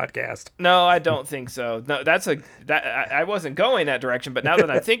for your podcast. No, I don't think so. No, I wasn't going that direction, but now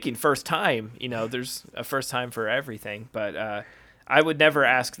that I'm thinking first time, there's a first time for everything. But I would never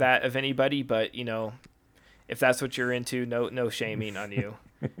ask that of anybody. But if that's what you're into, no shaming on you.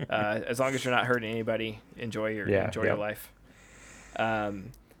 As long as you're not hurting anybody, enjoy your life.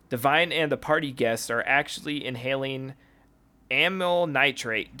 Divine and the party guests are actually inhaling amyl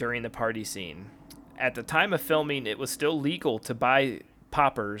nitrate during the party scene. At the time of filming, it was still legal to buy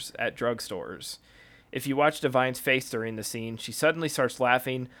poppers at drugstores. If you watch Divine's face during the scene, she suddenly starts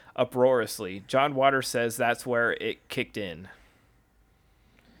laughing uproariously. John Waters says that's where it kicked in.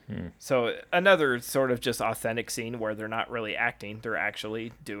 So another sort of just authentic scene where they're not really acting. They're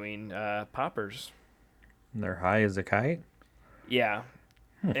actually doing poppers. And they're high as a kite? Yeah.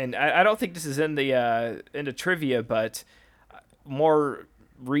 And I don't think this is in the trivia, but more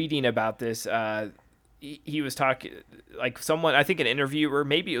reading about this, he was talking, like someone, I think an interviewer,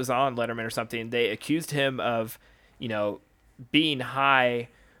 maybe it was on Letterman or something, they accused him of, being high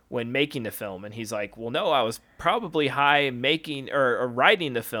when making the film. And he's like, well, no, I was probably high making or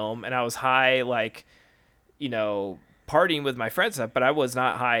writing the film, and I was high, like, partying with my friends, but I was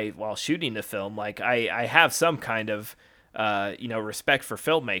not high while shooting the film. Like, I have some kind of, respect for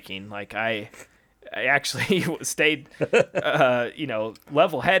filmmaking. Like, I actually stayed,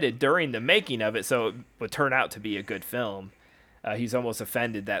 level-headed during the making of it, so it would turn out to be a good film. He's almost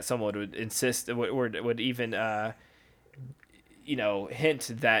offended that someone would insist, would even,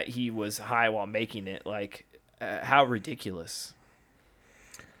 hint that he was high while making it. Like, how ridiculous.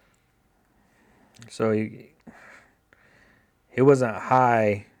 So he wasn't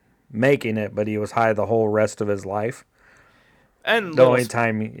high making it, but he was high the whole rest of his life. And the only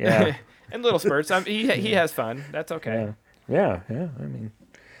time, yeah. And little spurts. He has fun. That's okay. Yeah. I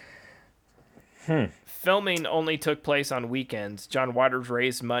mean, Filming only took place on weekends. John Waters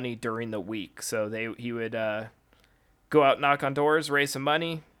raised money during the week, so he would go out, knock on doors, raise some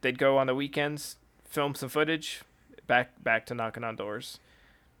money. They'd go on the weekends, film some footage, back to knocking on doors.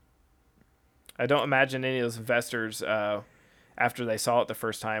 I don't imagine any of those investors, after they saw it the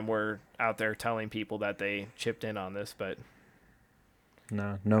first time, were out there telling people that they chipped in on this, but.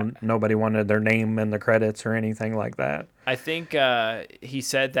 No, nobody wanted their name in the credits or anything like that. I think he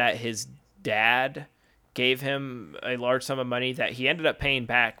said that his dad gave him a large sum of money that he ended up paying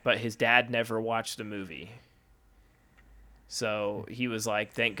back, but his dad never watched the movie. So he was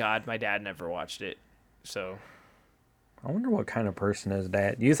like, thank God my dad never watched it. So I wonder what kind of person his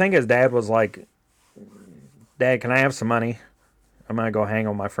dad. Do you think his dad was like, Dad, can I have some money? I'm going to go hang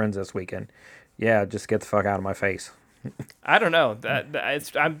with my friends this weekend. Yeah, just get the fuck out of my face. I don't know.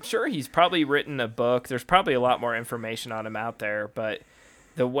 I'm sure he's probably written a book. There's probably a lot more information on him out there, but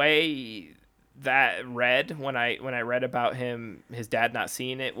the way that read when I read about him, his dad not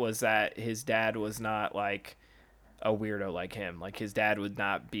seeing it, was that his dad was not like a weirdo like him. Like, his dad would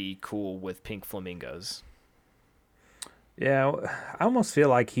not be cool with Pink Flamingos. Yeah, I almost feel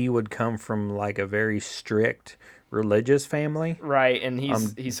like he would come from like a very strict religious family. Right, and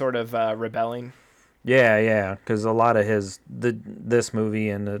he's sort of rebelling. Yeah, because a lot of this movie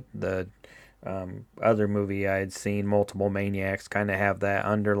and the other movie I had seen, Multiple Maniacs, kind of have that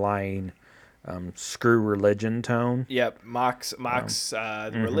underlying screw religion tone. Yep, mocks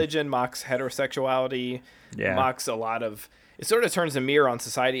religion, mocks heterosexuality, mocks a lot of. It sort of turns a mirror on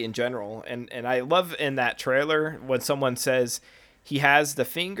society in general, and I love in that trailer when someone says he has the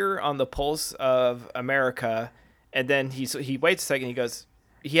finger on the pulse of America, and then he waits a second, he goes,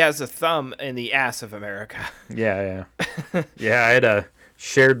 he has a thumb in the ass of America. Yeah. Yeah, I had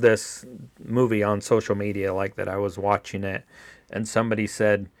shared this movie on social media like that. I was watching it, and somebody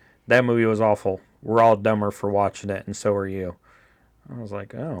said, that movie was awful. We're all dumber for watching it, and so are you. I was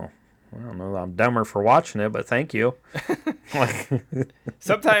like, oh, I don't know. I'm dumber for watching it, but thank you.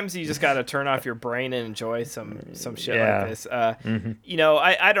 Sometimes you just got to turn off your brain and enjoy some shit like this. I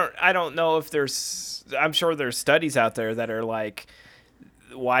don't know if I'm sure there's studies out there that are like,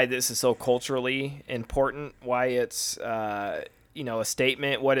 why this is so culturally important, why it's a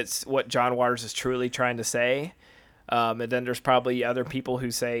statement, what John Waters is truly trying to say, and then there's probably other people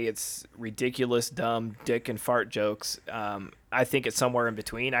who say it's ridiculous, dumb, dick and fart jokes. I think it's somewhere in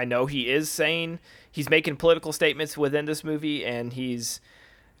between. I know he is saying he's making political statements within this movie, and he's,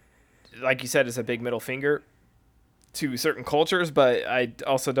 like you said, it's a big middle finger to certain cultures, but I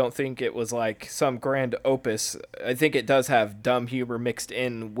also don't think it was like some grand opus. I think it does have dumb humor mixed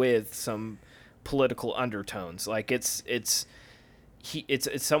in with some political undertones. Like it's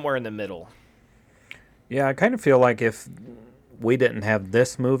somewhere in the middle. Yeah, I kind of feel like if we didn't have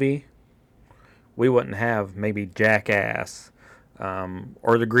this movie, we wouldn't have maybe Jackass,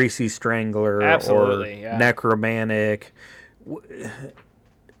 or The Greasy Strangler, Absolutely, or yeah. Necromantic.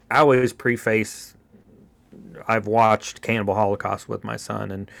 I always preface, I've watched Cannibal Holocaust with my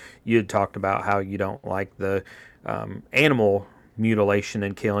son, and you had talked about how you don't like the animal mutilation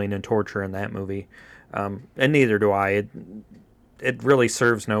and killing and torture in that movie. And neither do I. It really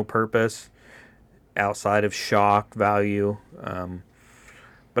serves no purpose outside of shock value.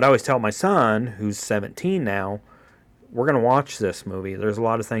 But I always tell my son, who's 17 now, we're going to watch this movie. There's a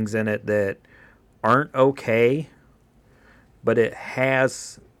lot of things in it that aren't okay, but it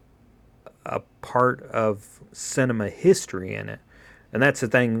has a part of cinema history in it. And that's the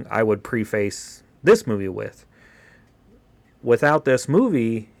thing I would preface this movie with. Without this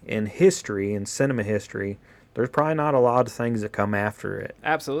movie in history, in cinema history, there's probably not a lot of things that come after it.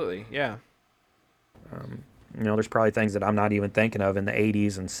 Absolutely, yeah. There's probably things that I'm not even thinking of in the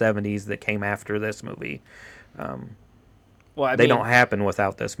 80s and 70s that came after this movie. They don't happen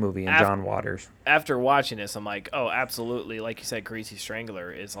without this movie and John Waters. After watching this, I'm like, oh, absolutely. Like you said, Greasy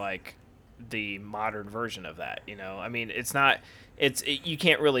Strangler is like the modern version of that. I mean, you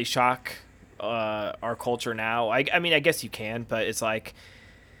can't really shock our culture now. I mean, I guess you can, but it's like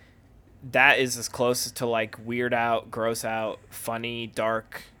that is as close to like weird out, gross out, funny,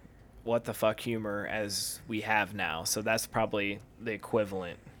 dark, what the fuck humor as we have now. So that's probably the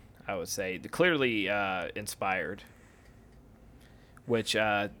equivalent, I would say. Clearly inspired. Which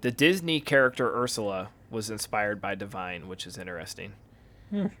the Disney character Ursula was inspired by Divine, which is interesting.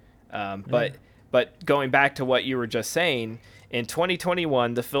 But going back to what you were just saying, in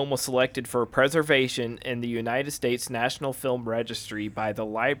 2021, the film was selected for preservation in the United States National Film Registry by the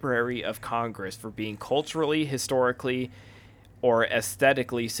Library of Congress for being culturally, historically, or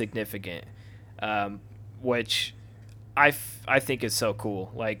aesthetically significant, which I think is so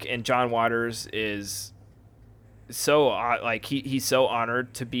cool. Like, and John Waters is so he's so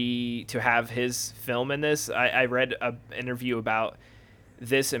honored to have his film in this. I read an interview about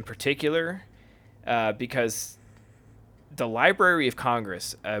this in particular because the Library of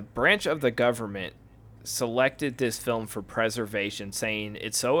Congress, a branch of the government, selected this film for preservation, saying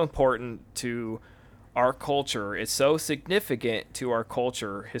it's so important to our culture, it's so significant to our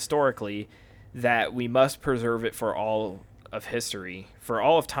culture historically that we must preserve it for all of history, for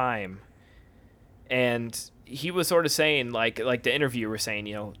all of time. And he was sort of saying, like the interviewer was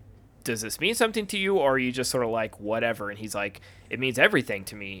saying, does this mean something to you, or are you just sort of like whatever? And he's like, it means everything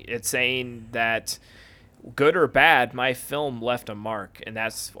to me. It's saying that good or bad, my film left a mark, and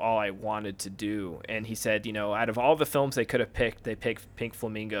that's all I wanted to do. And he said, out of all the films they could have picked, they picked Pink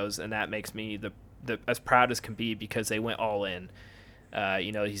Flamingos, and that makes me the as proud as can be because they went all in.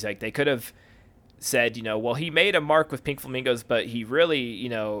 He's like, they could have said, well, he made a mark with Pink Flamingos, but he really,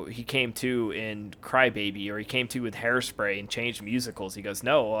 he came to in Crybaby, or he came to with Hairspray and changed musicals. He goes,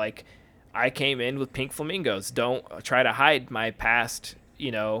 no, like, I came in with Pink Flamingos. Don't try to hide my past,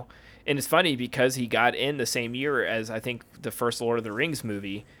 And it's funny because he got in the same year as, I think, the first Lord of the Rings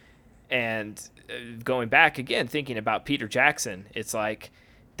movie. And going back again, thinking about Peter Jackson, it's like,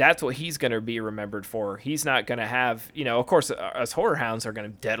 that's what he's going to be remembered for. He's not going to have, of course, us horror hounds are going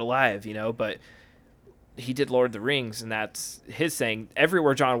to be dead alive, but he did Lord of the Rings, and that's his saying.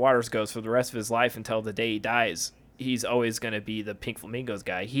 Everywhere John Waters goes for the rest of his life until the day he dies, he's always going to be the Pink Flamingos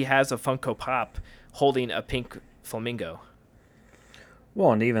guy. He has a Funko Pop holding a pink flamingo.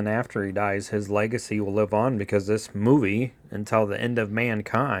 Well, and even after he dies, his legacy will live on because this movie, until the end of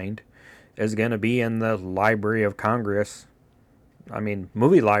mankind, is going to be in the Library of Congress. I mean,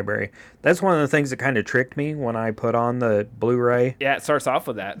 movie library. That's one of the things that kind of tricked me when I put on the Blu-ray. Yeah, it starts off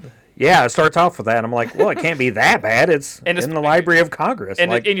with that. Yeah, it starts off with that. I'm like, well, it can't be that bad. It's in the Library of Congress.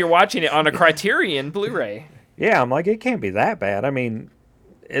 And you're watching it on a Criterion Blu-ray. Yeah, I'm like, it can't be that bad. I mean,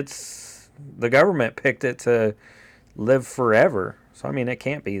 the government picked it to live forever. So, I mean, it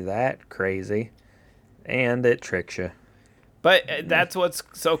can't be that crazy. And it tricks you. But that's what's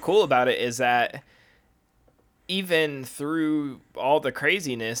so cool about it is that even through all the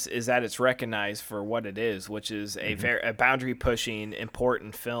craziness is that it's recognized for what it is, which is a boundary-pushing,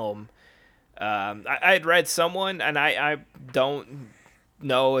 important film. I had read someone, and I don't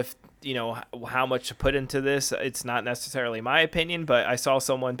know if, how much to put into this. It's not necessarily my opinion, but I saw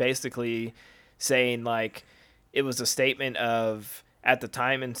someone basically saying, like, it was a statement of, at the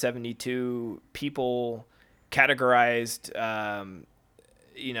time in 1972, people categorized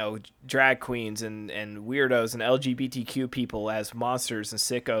drag queens and weirdos and LGBTQ people as monsters and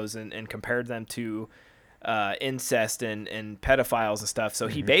sickos and compared them to incest and pedophiles and stuff. So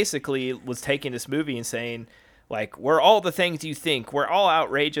he basically was taking this movie and saying, like, we're all the things you think. We're all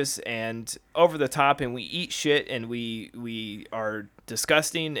outrageous and over the top, and we eat shit, and we are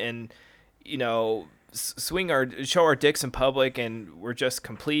disgusting, and, you know, show our dicks in public, and we're just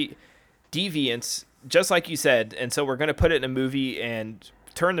complete deviants, just like you said. And so we're going to put it in a movie and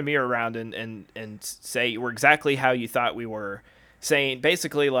turn the mirror around and say we're exactly how you thought we were. Saying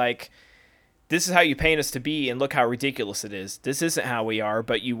basically, like, this is how you paint us to be, and look how ridiculous it is. This isn't how we are,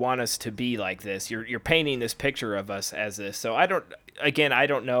 but you want us to be like this. You're painting this picture of us as this. So I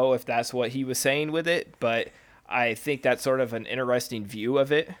don't know if that's what he was saying with it, but I think that's sort of an interesting view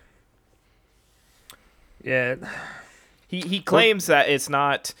of it. Yeah. He claims that it's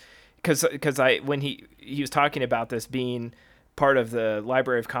not, because when he was talking about this being part of the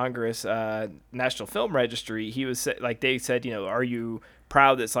Library of Congress National Film Registry, he was like, they said, you know, are you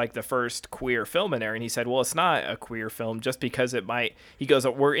proud it's like the first queer film in there? And he said, well, it's not a queer film just because it might. He goes,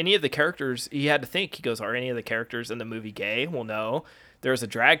 were any of the characters, he had to think, he goes, are any of the characters in the movie gay? Well, no. There's a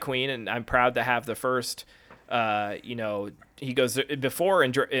drag queen, and I'm proud to have the first, you know, he goes, before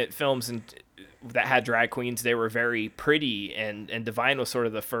in films and that had drag queens, they were very pretty, and Divine was sort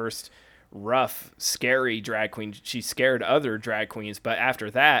of the first rough, scary drag queen. She scared other drag queens, but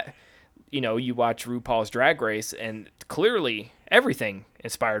after that, you know, you watch RuPaul's Drag Race, and clearly everything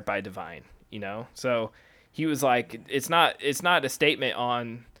inspired by Divine, you know? So he was like, it's not a statement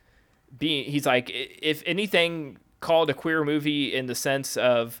on being, he's like, if anything, called a queer movie in the sense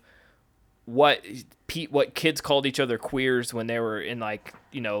of what kids called each other queers when they were in, like,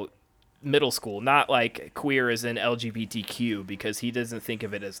 you know, middle school, not like queer as in LGBTQ, because he doesn't think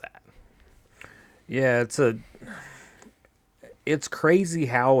of it as that. Yeah, it's crazy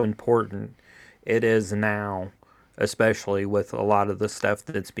how important it is now, especially with a lot of the stuff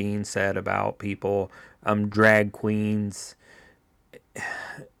that's being said about people, drag queens.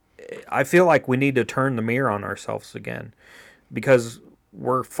 I feel like we need to turn the mirror on ourselves again, because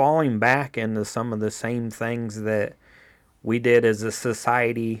we're falling back into some of the same things that we did as a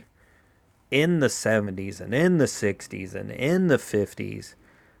society in the 70s and in the 60s and in the 50s.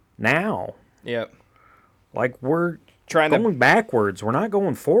 Now, yep, like, we're going backwards. We're not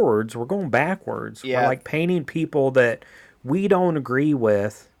going forwards. We're going backwards. Yeah. We're like painting people that we don't agree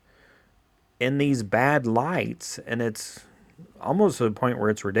with in these bad lights, and it's almost to the point where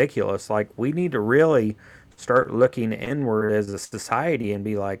it's ridiculous. Like, we need to really start looking inward as a society and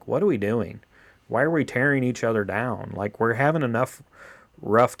be like, what are we doing? Why are we tearing each other down? Like, we're having enough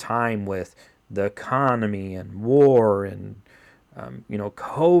rough time with the economy and war and you know,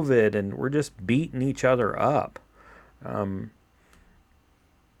 COVID, and we're just beating each other up. I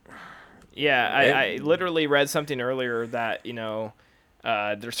literally read something earlier that, you know,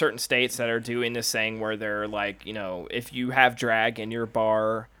 there's certain states that are doing this thing where they're like, you know, if you have drag in your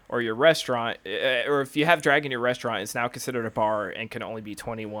bar or your restaurant, or if you have drag in your restaurant, it's now considered a bar and can only be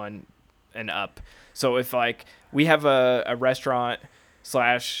 21 and up. So if, like, we have a restaurant /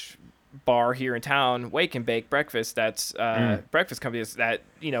 bar here in town, Wake and Bake Breakfast, that's breakfast companies that,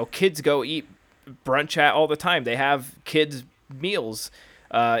 you know, kids go eat brunch at all the time. They have kids meals.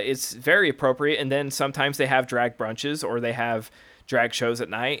 It's very appropriate. And then sometimes they have drag brunches, or they have drag shows at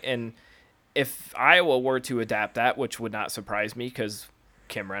night. And if Iowa were to adapt that, which would not surprise me because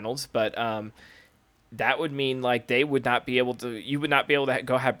Kim Reynolds, but that would mean, like, you would not be able to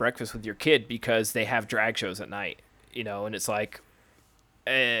go have breakfast with your kid because they have drag shows at night, you know. And it's like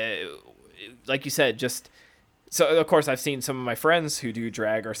you said, just so, of course, I've seen some of my friends who do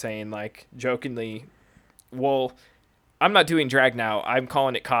drag are saying, like, jokingly, well, I'm not doing drag now, I'm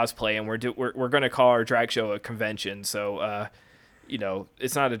calling it cosplay, and we're going to call our drag show a convention, so you know,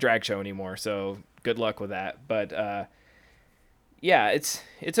 it's not a drag show anymore, so good luck with that. But yeah, it's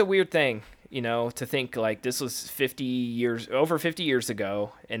a weird thing, you know, to think, like, this was over 50 years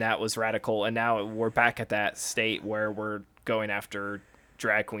ago, and that was radical, and now we're back at that state where we're going after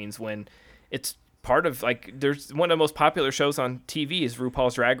drag queens when it's part of, like, there's one of the most popular shows on TV is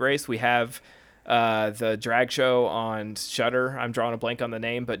RuPaul's Drag Race. We have the drag show on Shudder. I'm drawing a blank on the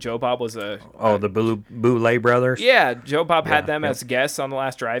name, but Joe Bob was the Boulay Brothers. Yeah, Joe Bob had them as guests on the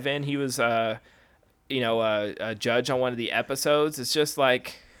last drive-in. He was you know, a judge on one of the episodes. It's just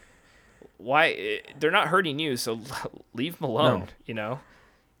like, why? They're not hurting you, so leave them alone. No. You know,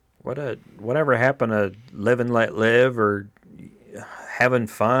 whatever happened to live and let live, or having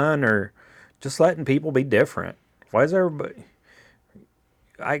fun, or just letting people be different? Why is everybody?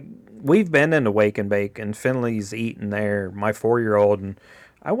 We've been into Wake and Bake, and Finley's eating there, my 4-year-old, and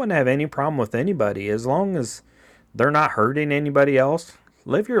I wouldn't have any problem with anybody as long as they're not hurting anybody else.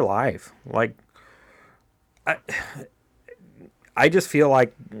 Live your life. Like, I just feel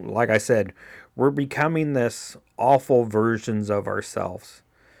like I said, we're becoming this awful versions of ourselves.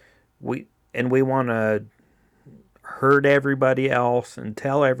 We want to hurt everybody else and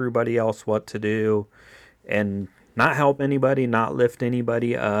tell everybody else what to do and not help anybody, not lift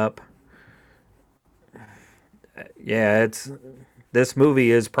anybody up. Yeah, this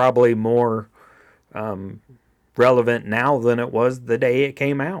movie is probably more relevant now than it was the day it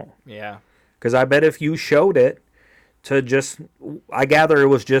came out. Yeah. Because I bet if you showed it to I gather it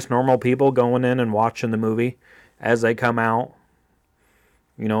was just normal people going in and watching the movie as they come out,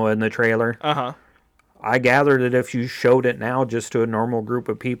 in the trailer. Uh-huh. I gather that if you showed it now just to a normal group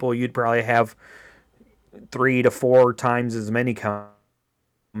of people, you'd probably have 3 to 4 times as many coming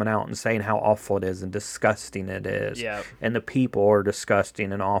out and saying how awful it is and disgusting it is. Yeah. And the people are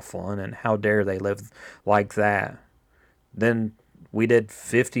disgusting and awful and how dare they live like that. Than we did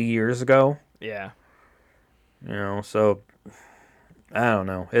 50 years ago. Yeah. So I don't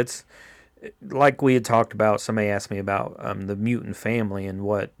know. It's like we had talked about. Somebody asked me about the mutant family and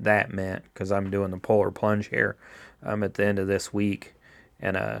what that meant because I'm doing the polar plunge here at the end of this week.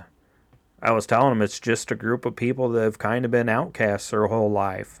 And I was telling them it's just a group of people that have kind of been outcasts their whole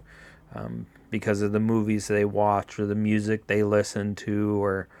life because of the movies they watch or the music they listen to.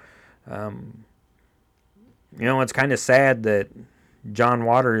 Or, it's kind of sad that John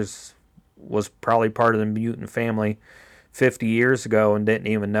Waters was probably part of the mutant family 50 years ago and didn't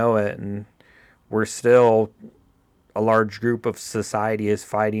even know it, and we're still a large group of society is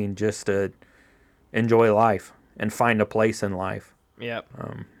fighting just to enjoy life and find a place in life. Yep.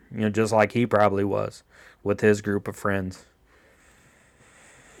 Just like he probably was with his group of friends.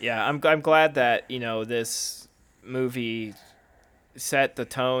 Yeah, I'm glad that this movie set the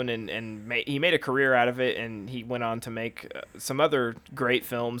tone and he made a career out of it, and he went on to make some other great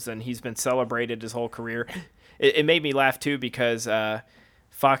films, and he's been celebrated his whole career. It made me laugh too because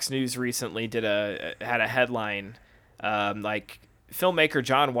Fox News recently had a headline like filmmaker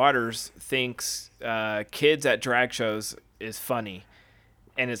John Waters thinks kids at drag shows is funny,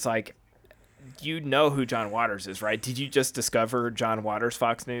 and it's like, you know who John Waters is, right? Did you just discover John Waters,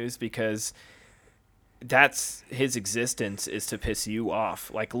 Fox News? Because that's his existence, is to piss you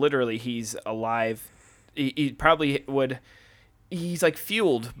off. Like, literally, he's alive. He probably would. He's like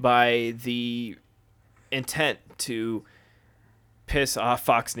fueled by the intent to piss off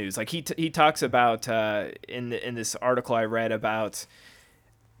Fox News. Like he talks about in this article I read about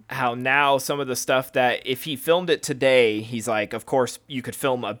how now some of the stuff that if he filmed it today, he's like, of course you could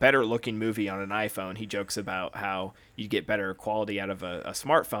film a better looking movie on an iPhone. He jokes about how you get better quality out of a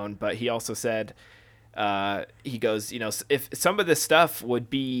smartphone, but he also said, he goes, if some of this stuff would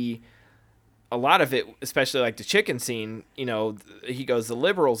be, a lot of it, especially like the chicken scene, he goes, the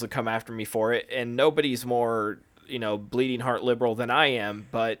liberals would come after me for it, and nobody's more, bleeding heart liberal than I am,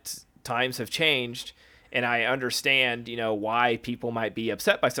 but times have changed, and I understand, why people might be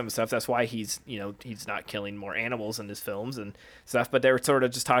upset by some of the stuff. That's why he's not killing more animals in his films and stuff, but they were sort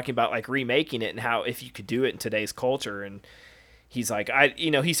of just talking about like remaking it and how if you could do it in today's culture. And he's like,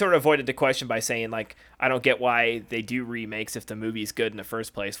 he sort of avoided the question by saying, like, I don't get why they do remakes if the movie's good in the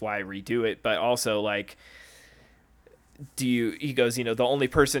first place, why redo it? But also, like, he goes, the only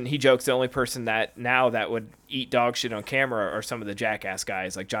person that would eat dog shit on camera are some of the jackass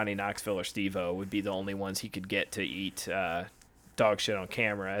guys, like Johnny Knoxville or Steve-O would be the only ones he could get to eat dog shit on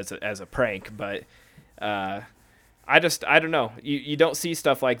camera as a prank. But I don't know. You don't see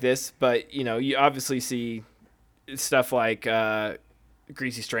stuff like this, but, you obviously see stuff like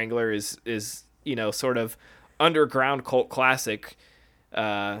Greasy Strangler is sort of underground cult classic,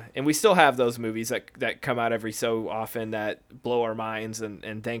 and we still have those movies that come out every so often that blow our minds,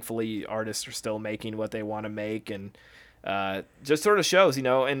 and thankfully artists are still making what they want to make, and just sort of shows,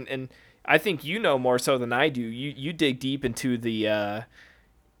 and I think more so than I do. You dig deep into the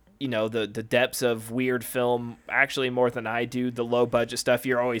the depths of weird film actually more than I do. The low budget stuff,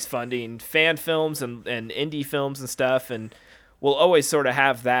 you're always funding fan films and indie films and stuff, and we'll always sort of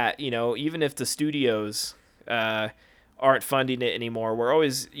have that, even if the studios aren't funding it anymore. We're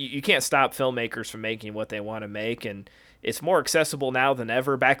always, you can't stop filmmakers from making what they want to make, and it's more accessible now than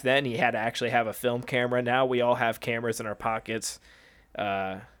ever. Back then you had to actually have a film camera. Now we all have cameras in our pockets,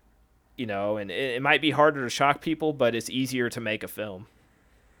 and it might be harder to shock people, but it's easier to make a film.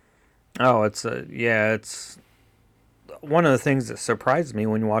 Oh, it's one of the things that surprised me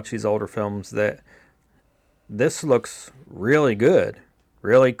when you watch these older films, that this looks really good,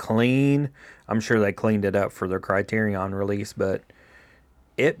 really clean. I'm sure they cleaned it up for their Criterion release, but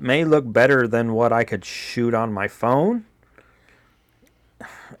it may look better than what I could shoot on my phone.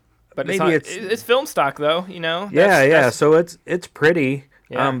 But maybe it's film stock though, Yeah. So it's pretty.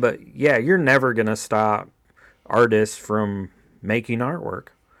 Yeah. But yeah, you're never gonna stop artists from making artwork.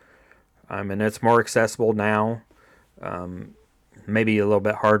 And it's more accessible now. Maybe a little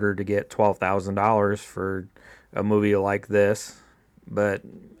bit harder to get $12,000 for a movie like this, but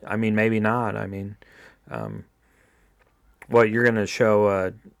I mean, maybe not. I mean, what you're gonna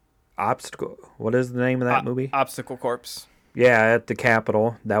show? Obstacle. What is the name of that movie? Obstacle Corpse. Yeah, at the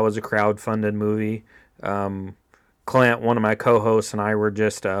Capitol. That was a crowd-funded movie. Clint, one of my co-hosts, and I were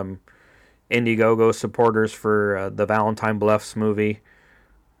just Indiegogo supporters for the Valentine Bluffs movie,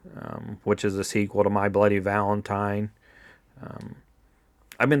 which is a sequel to My Bloody Valentine.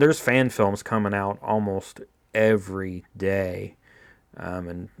 I mean, there's fan films coming out almost every day.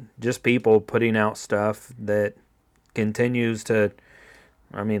 And just people putting out stuff that continues to...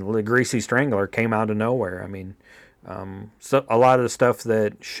 I mean, The Greasy Strangler came out of nowhere. I mean, so a lot of the stuff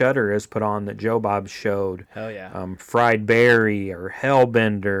that Shudder has put on that Joe Bob showed. Hell yeah. Fried Berry or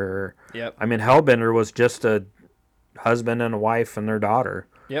Hellbender. Yep. I mean, Hellbender was just a husband and a wife and their daughter.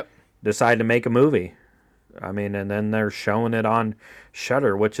 Yep. Decided to make a movie. I mean, and then they're showing it on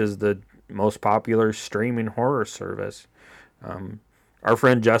Shudder, which is the most popular streaming horror service. Our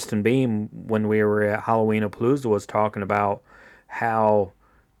friend Justin Beam, when we were at Halloween-A-Palooza, was talking about how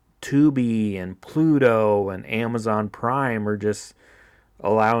Tubi and Pluto and Amazon Prime are just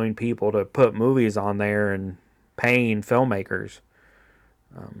allowing people to put movies on there and paying filmmakers.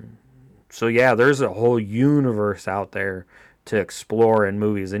 So yeah, there's a whole universe out there to explore in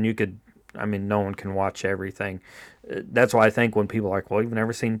movies, and you could, I mean, no one can watch everything. That's why I think when people are like, well, you've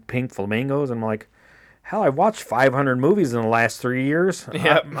never seen Pink Flamingos? I'm like, hell, I've watched 500 movies in the last 3 years.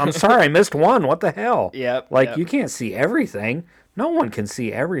 Yep. I'm sorry, I missed one. What the hell? Yep. Like, you can't see everything. No one can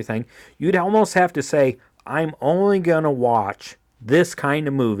see everything. You'd almost have to say, I'm only going to watch this kind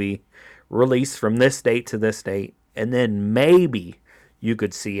of movie released from this date to this date, and then maybe you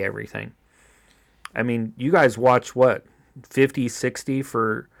could see everything. I mean, you guys watch, what, 50, 60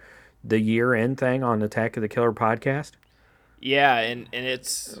 for the year-end thing on Attack of the Killer podcast? Yeah, and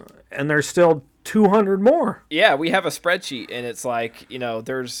it's... And there's still 200 more. Yeah, we have a spreadsheet, and it's like, you know,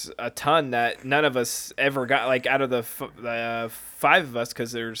 there's a ton that none of us ever got, like, out of the five of us,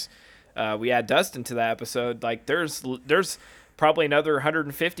 because there's, we add Dustin to that episode, like, there's probably another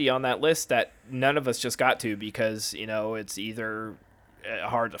 150 on that list that none of us just got to, because, you know, it's either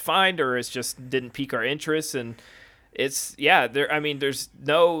hard to find, or it's just didn't pique our interest, and it's, yeah, I mean, there's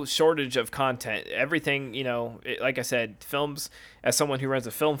no shortage of content. Everything, you know, like I said, films, as someone who runs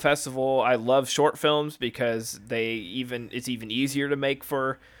a film festival, I love short films because it's even easier to make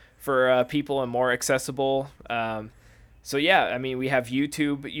for people and more accessible. So yeah, I mean, we have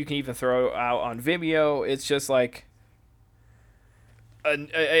YouTube, you can even throw out on Vimeo. It's just like,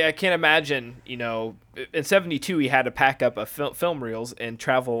 I can't imagine, you know, in 72 he had to pack up a film reels and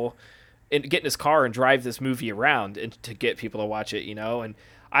travel and get in his car and drive this movie around and to get people to watch it, you know. And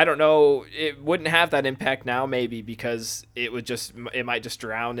I don't know, it wouldn't have that impact now, maybe because it might just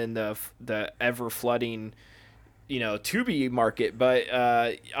drown in the ever flooding, you know, Tubi market. But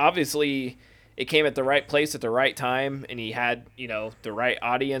obviously it came at the right place at the right time, and he had, you know, the right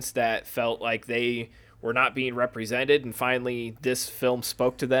audience that felt like they were not being represented, and finally this film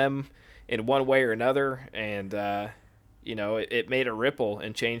spoke to them in one way or another, and you know, it made a ripple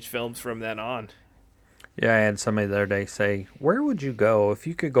and changed films from then on. Yeah, I had somebody the other day say, where would you go if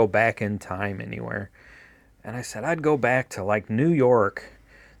you could go back in time anywhere? And I said, I'd go back to, like, New York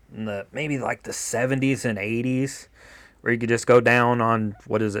in maybe like the 70s and 80s, where you could just go down on,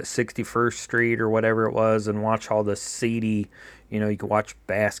 61st Street or whatever it was, and watch all the seedy, you know, you could watch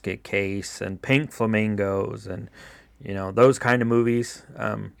Basket Case and Pink Flamingos and, you know, those kind of movies.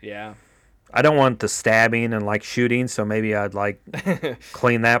 Yeah. I don't want the stabbing and, like, shooting, so maybe I'd, like,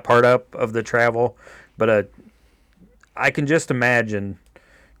 clean that part up of the travel. But I can just imagine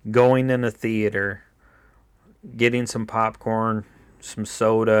going in a theater, getting some popcorn, some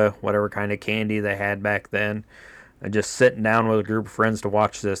soda, whatever kind of candy they had back then, and just sitting down with a group of friends to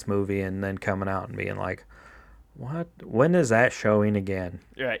watch this movie, and then coming out and being like, what? When is that showing again?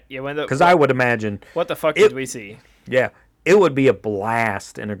 Right. Yeah. Because I would imagine... What the fuck did we see? Yeah. It would be a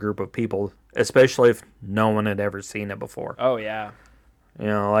blast in a group of people, especially if no one had ever seen it before. Oh, yeah. You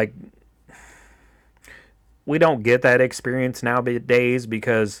know, like, we don't get that experience nowadays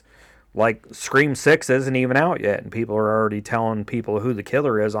because, like, Scream 6 isn't even out yet, and people are already telling people who the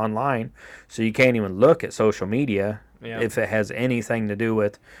killer is online, so you can't even look at social media if it has anything to do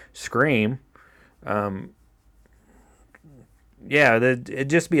with Scream. Yeah, it'd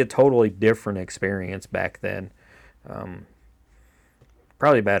just be a totally different experience back then.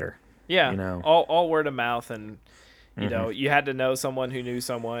 Probably better. Yeah, you know, all word of mouth, and You know, you had to know someone who knew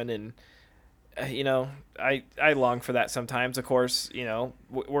someone, and you know, I long for that sometimes. Of course, you know,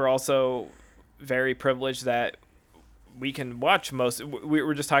 we're also very privileged that we can watch most. We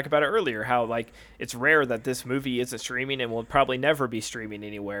were just talking about it earlier, how like it's rare that this movie isn't streaming and will probably never be streaming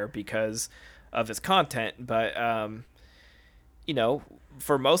anywhere because of its content. But you know,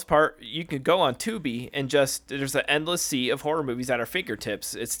 for most part, you can go on Tubi and just there's an endless sea of horror movies at our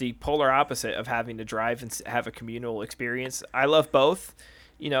fingertips. It's the polar opposite of having to drive and have a communal experience. I love both,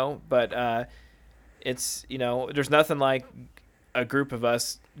 you know, but it's, you know, there's nothing like a group of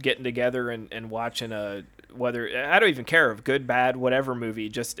us getting together and watching whether I don't even care if good, bad, whatever movie,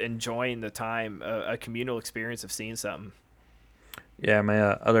 just enjoying the time, a communal experience of seeing something. Yeah, my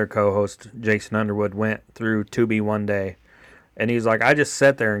other co-host, Jason Underwood, went through Tubi one day, and he's like, I just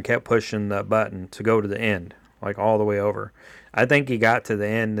sat there and kept pushing the button to go to the end, like all the way over. I think he got to the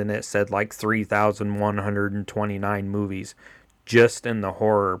end, and it said like 3,129 movies just in the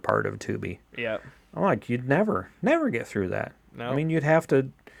horror part of Tubi. Yeah. I'm like, you'd never get through that. No. I mean, you'd have to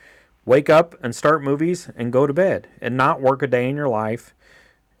wake up and start movies and go to bed and not work a day in your life.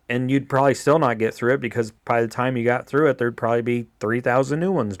 And you'd probably still not get through it because by the time you got through it, there'd probably be 3,000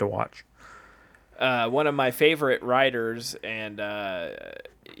 new ones to watch. One of my favorite writers, and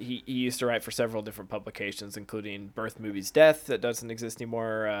he used to write for several different publications, including Birth Movies Death, that doesn't exist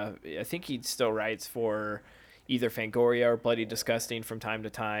anymore. I think he still writes for either Fangoria or Bloody Disgusting from time to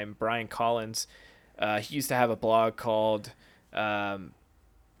time. Brian Collins, he used to have a blog called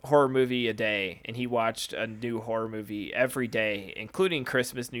Horror Movie a Day, and he watched a new horror movie every day, including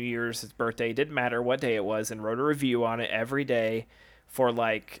Christmas, New Year's, his birthday, didn't matter what day it was, and wrote a review on it every day for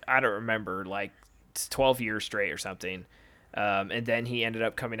like, I don't remember, like 12 years straight or something. And then he ended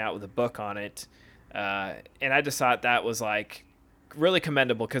up coming out with a book on it. And I just thought that was like really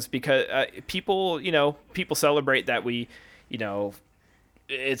commendable because people, you know, people celebrate that we, you know,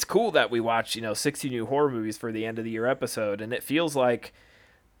 it's cool that we watch, you know, 60 new horror movies for the end of the year episode. And it feels like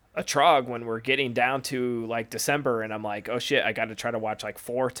a trog when we're getting down to like December and I'm like, oh shit, I got to try to watch like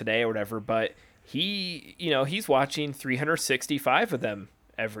 4 today or whatever. But he, you know, he's watching 365 of them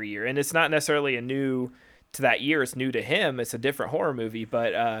every year. And it's not necessarily a new to that year. It's new to him. It's a different horror movie,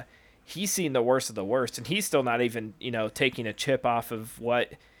 but he's seen the worst of the worst and he's still not even, you know, taking a chip off of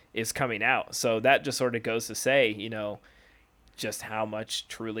what is coming out. So that just sort of goes to say, you know, just how much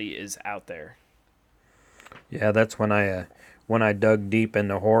truly is out there. Yeah, that's when I dug deep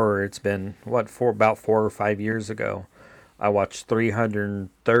into horror. It's been about 4 or 5 years ago. I watched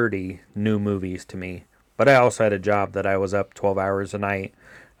 330 new movies to me, but I also had a job that I was up 12 hours a night.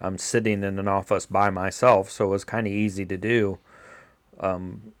 I'm sitting in an office by myself, so it was kind of easy to do.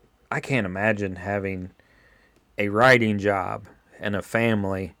 I can't imagine having a writing job and a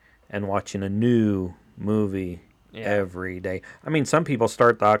family and watching a new movie every day. I mean, some people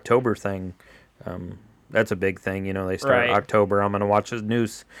start the October thing. That's a big thing, you know. They start October. I'm going to watch a new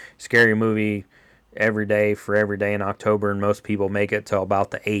scary movie every day for every day in October, and most people make it till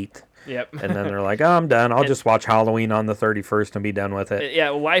about the 8th. Yep. And then they're like, oh, I'm done. I'll just watch Halloween on the 31st and be done with it.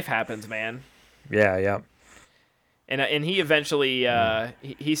 Yeah, well, life happens, man. Yeah. And he eventually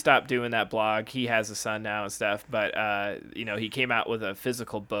he stopped doing that blog. He has a son now and stuff, but you know, he came out with a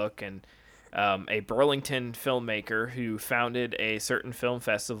physical book, and a Burlington filmmaker who founded a certain film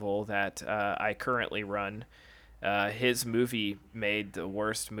festival that I currently run. His movie made the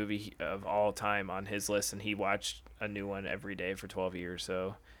worst movie of all time on his list, and he watched a new one every day for 12 years.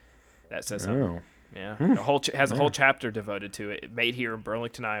 So that says something. Yeah, has a whole chapter devoted to it. Made here in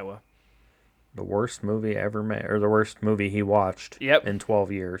Burlington, Iowa. The worst movie ever made, or the worst movie he watched in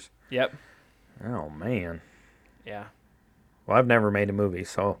 12 years. Yep. Oh, man. Yeah. Well, I've never made a movie,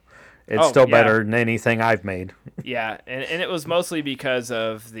 so it's still better than anything I've made. Yeah, and it was mostly because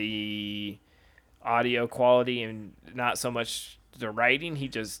of the audio quality and not so much the writing. He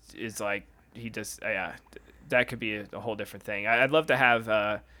just is like, that could be a whole different thing. I'd love to have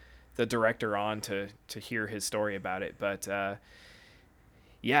the director on to hear his story about it, but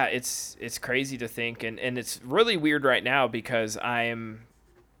yeah, it's crazy to think, and it's really weird right now because I'm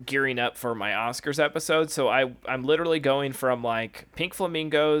gearing up for my Oscars episode, so I'm literally going from like Pink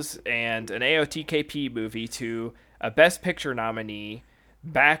Flamingos and an AOTKP movie to a Best Picture nominee,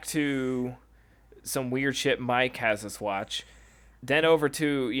 back to some weird shit Mike has us watch, then over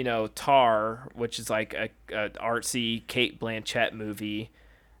to, you know, Tar, which is like a artsy Cate Blanchett movie.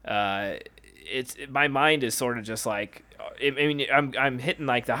 It's my mind is sort of just like, I mean, I'm hitting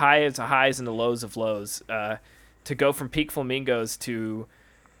like the highs of highs and the lows of lows. To go from Pink Flamingos to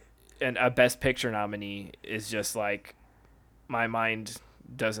a Best Picture nominee is just like, my mind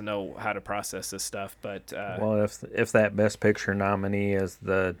doesn't know how to process this stuff. But well, if that Best Picture nominee is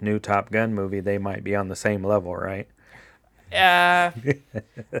the new Top Gun movie, they might be on the same level, right?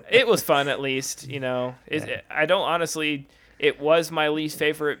 It was fun at least. I don't honestly. It was my least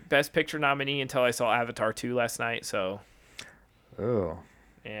favorite Best Picture nominee until I saw Avatar 2 last night. So,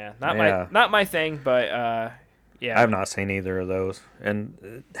 not my thing, but yeah. I've not seen either of those,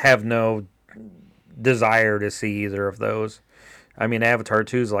 and have no desire to see either of those. I mean, Avatar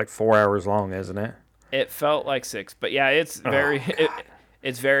 2 is like 4 hours long, isn't it? It felt like 6, but yeah, it's very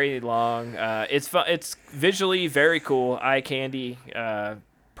it's very long. It's fun. It's visually very cool, eye candy.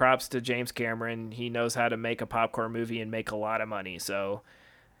 Props to James Cameron. He knows how to make a popcorn movie and make a lot of money. So,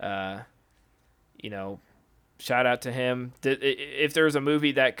 shout out to him. If there was a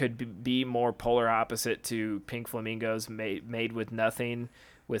movie that could be more polar opposite to Pink Flamingos, made with nothing,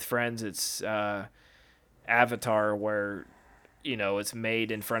 with friends, it's Avatar, where it's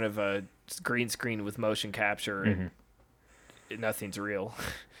made in front of a green screen with motion capture and nothing's real.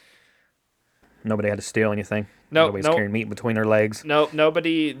 Nobody had to steal anything. Nobody's carrying meat between their legs.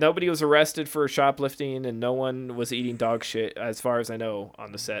 Nobody was arrested for shoplifting, and no one was eating dog shit, as far as I know,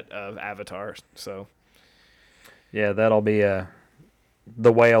 on the set of Avatar. So, yeah, that'll be The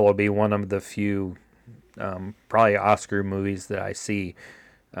Whale will be one of the few, probably Oscar movies that I see,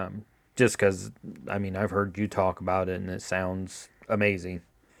 just because, I mean, I've heard you talk about it, and it sounds amazing.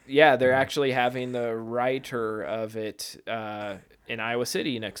 Yeah, they're actually having the writer of it in Iowa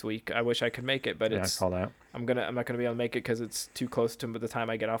City next week. I wish I could make it, but I saw that. I'm not gonna be able to make it because it's too close to the time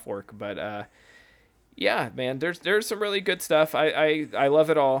I get off work. But yeah, man, there's some really good stuff. I love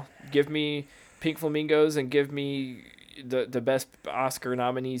it all. Give me Pink Flamingos and give me the best Oscar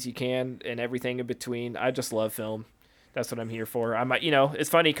nominees you can and everything in between. I just love film. That's what I'm here for. It's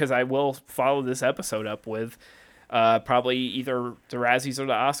funny because I will follow this episode up with probably either the Razzies or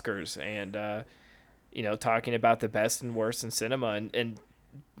the Oscars, and talking about the best and worst in cinema. And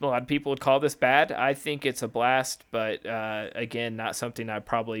a lot of people would call this bad. I think it's a blast, but again, not something I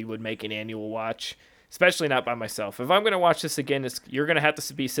probably would make an annual watch, especially not by myself. If I'm going to watch this again, you're going to have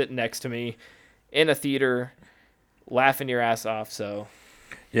to be sitting next to me in a theater, laughing your ass off. So,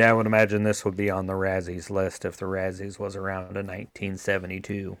 yeah, I would imagine this would be on the Razzies list if the Razzies was around in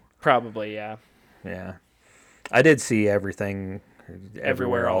 1972. Probably, yeah. Yeah. I did see Everything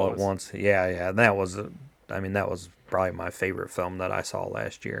Everywhere All at Once. Yeah. That was probably my favorite film that I saw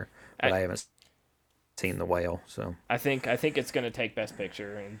last year, but I haven't seen The Whale. So I think it's going to take Best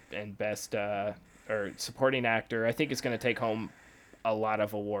Picture and Best or Supporting Actor. I think it's going to take home a lot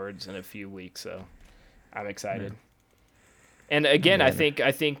of awards in a few weeks. So I'm excited. Yeah. And again, I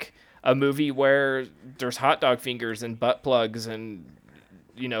think a movie where there's hot dog fingers and butt plugs and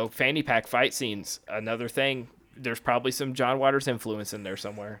fanny pack fight scenes. Another thing. There's probably some John Waters influence in there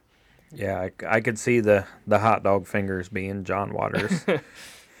somewhere. Yeah, I could see the hot dog fingers being John Waters'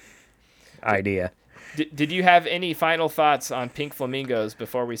 idea. Did you have any final thoughts on Pink Flamingos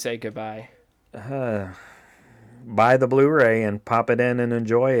before we say goodbye? Buy the Blu-ray and pop it in and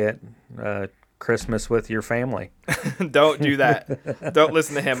enjoy it. Christmas with your family. Don't do that. Don't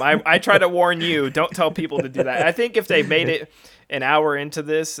listen to him. I try to warn you. Don't tell people to do that. I think if they made it an hour into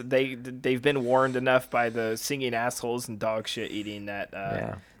this, they've been warned enough by the singing assholes and dog shit eating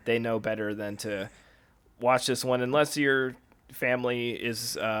that they know better than to watch this one, unless your family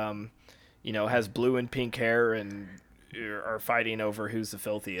is has blue and pink hair and are fighting over who's the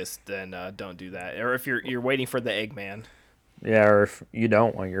filthiest. Then don't do that. Or if you're waiting for the Eggman. Yeah, or if you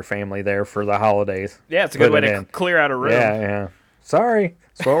don't want your family there for the holidays. Yeah, it's a good way to clear out a room. Yeah. Sorry,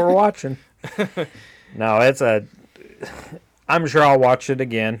 that's what we're watching. No, I'm sure I'll watch it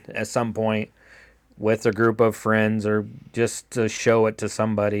again at some point with a group of friends, or just to show it to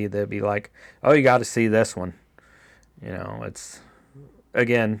somebody that'd be like, oh, you got to see this one. It's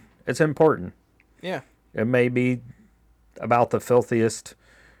important. Yeah. It may be about the filthiest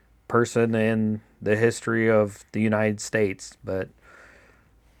person in the history of the United States, but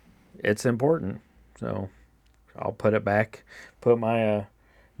it's important. So I'll put it back, put my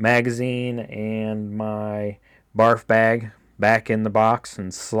magazine and my barf bag back in the box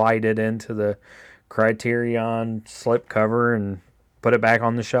and slide it into the Criterion slipcover and put it back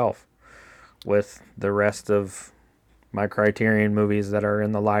on the shelf with the rest of my Criterion movies that are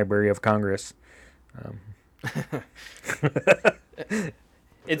in the Library of Congress.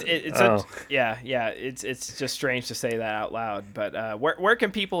 It's just strange to say that out loud, but where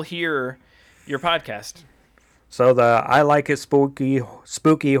can people hear your podcast? So the I Like It Spooky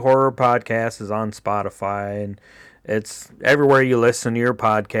Horror Podcast is on Spotify, and It's everywhere you listen to your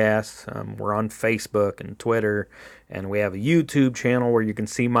podcasts. We're on Facebook and Twitter, and we have a YouTube channel where you can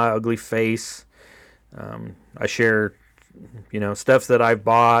see my ugly face. I share, stuff that I've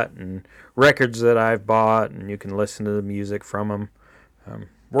bought and records that I've bought, and you can listen to the music from them.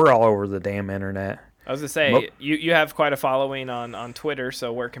 We're all over the damn internet. I was going to say, you have quite a following on Twitter,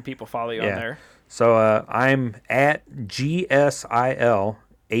 so where can people follow you on there? So I'm at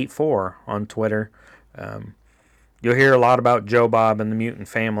GSIL84 on Twitter. You'll hear a lot about Joe Bob and the Mutant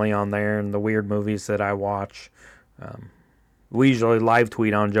Family on there and the weird movies that I watch. We usually live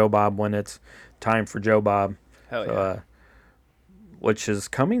tweet on Joe Bob when it's time for Joe Bob. Hell yeah. Which is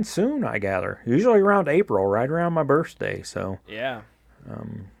coming soon, I gather. Usually around April, right around my birthday. So yeah.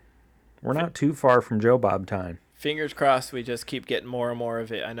 We're not too far from Joe Bob time. Fingers crossed we just keep getting more and more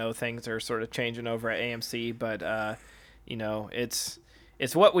of it. I know things are sort of changing over at AMC, but,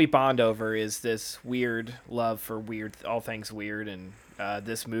 it's what we bond over is this weird love for all things weird, and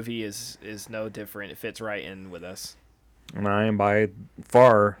this movie is no different. It fits right in with us. And I am by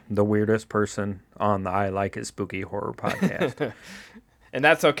far the weirdest person on the I Like It Spooky Horror podcast. And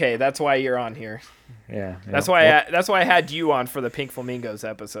that's okay. That's why you're on here. Yeah. That's why I had you on for the Pink Flamingos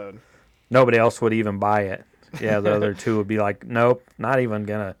episode. Nobody else would even buy it. Yeah, the other two would be like, nope, not even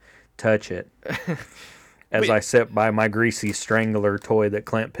going to touch it. As I sit by my greasy strangler toy that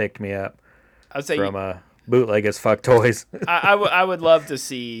Clint picked me up from Bootleg as Fuck Toys. I would love to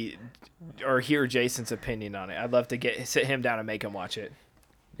see or hear Jason's opinion on it. I'd love to sit him down and make him watch it.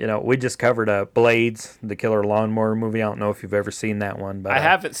 We just covered Blades, the Killer Lawnmower movie. I don't know if you've ever seen that one, but I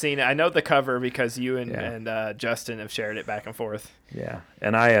haven't seen it. I know the cover because you and Justin have shared it back and forth. Yeah,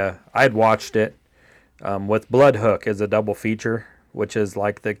 and I'd watched it with Bloodhook as a double feature, which is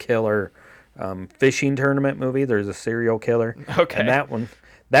like the killer fishing tournament movie. There's a serial killer. Okay. And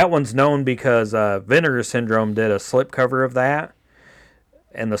that one's known because Vinegar Syndrome did a slipcover of that,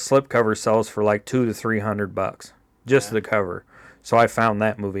 and the slipcover sells for like $200 to $300, just the cover. So I found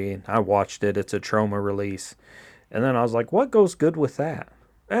that movie and I watched it. It's a trauma release. And then I was like, what goes good with that?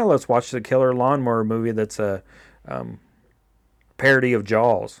 Well, let's watch the Killer Lawnmower movie that's a parody of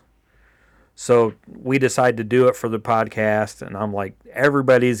Jaws. So we decided to do it for the podcast, and I'm like,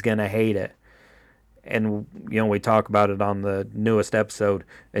 everybody's going to hate it. And, we talk about it on the newest episode,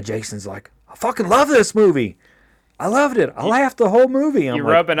 and Jason's like, I fucking love this movie. I loved it. I laughed the whole movie. You're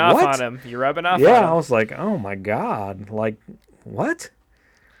rubbing off on him. You're rubbing off on him. Yeah, I was like, oh my God. Like, what?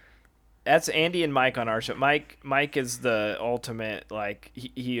 That's Andy and Mike on our show. Mike is the ultimate, like,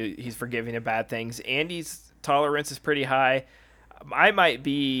 he's forgiving of bad things. Andy's tolerance is pretty high. I might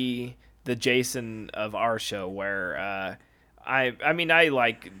be the Jason of our show where I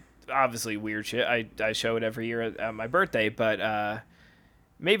like obviously weird shit. I show it every year at my birthday, but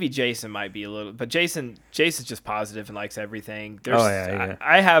maybe Jason might be a little, but Jason's just positive and likes everything.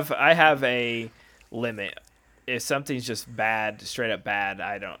 I have a limit. If something's just bad, straight up bad,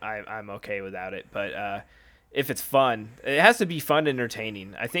 I'm okay without it. But if it's fun, it has to be fun and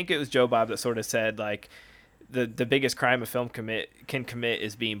entertaining. I think it was Joe Bob that sort of said, like, the biggest crime a film can commit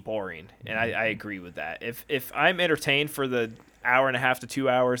is being boring. And I agree with that. If I'm entertained for the hour and a half to 2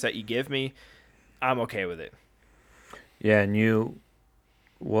 hours that you give me, I'm okay with it. Yeah, and you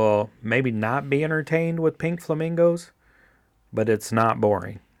will maybe not be entertained with Pink Flamingos, but it's not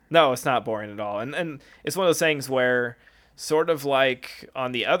boring. No, it's not boring at all. And it's one of those things where, sort of like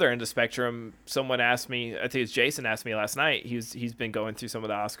on the other end of the spectrum, someone asked me, I think it's Jason asked me last night, he's been going through some of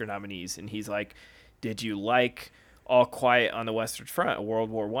the Oscar nominees, and he's like, did you like All Quiet on the Western Front, a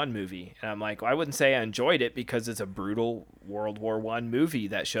World War I movie? And I'm like, well, I wouldn't say I enjoyed it because it's a brutal World War I movie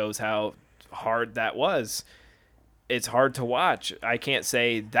that shows how hard that was. It's hard to watch. I can't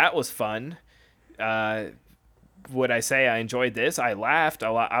say that was fun. Would I say I enjoyed this? I laughed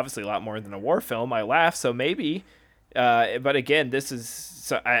a lot, obviously a lot more than a war film. I laughed, so maybe. But again, this is.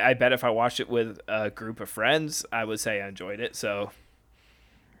 So I bet if I watched it with a group of friends, I would say I enjoyed it. So,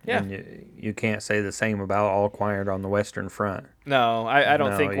 yeah. And you can't say the same about All Quiet on the Western Front. No, I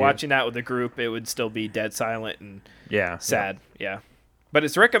don't think watching that with a group, it would still be dead silent and sad. Yeah. But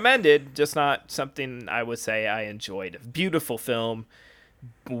it's recommended, just not something I would say I enjoyed. Beautiful film,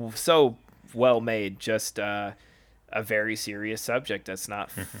 so well made, just a very serious subject that's not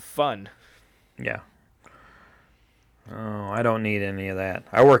fun. Yeah. Oh, I don't need any of that.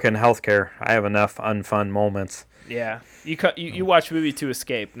 I work in healthcare. I have enough unfun moments. Yeah. You watch movie to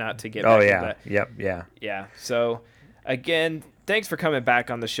escape, not to get back to that. Yep, yeah. Yeah. So, again, thanks for coming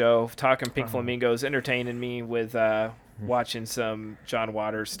back on the show, talking Pink Flamingos, entertaining me with watching some John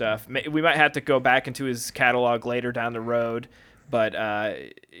Waters stuff. We might have to go back into his catalog later down the road, But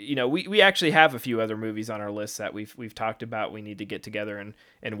we actually have a few other movies on our list that we've talked about. We need to get together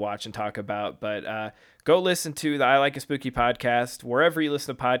and watch and talk about. But go listen to the I Like a Spooky podcast wherever you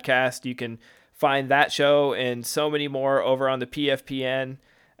listen to podcasts. You can find that show and so many more over on the PFPN.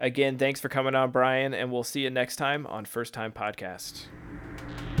 Again, thanks for coming on, Brian, and we'll see you next time on First Time Podcast.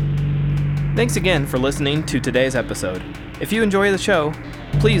 Thanks again for listening to today's episode. If you enjoy the show,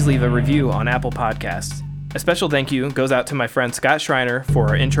 please leave a review on Apple Podcasts. A special thank you goes out to my friend Scott Schreiner for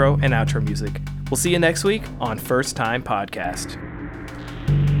our intro and outro music. We'll see you next week on First Time Podcast.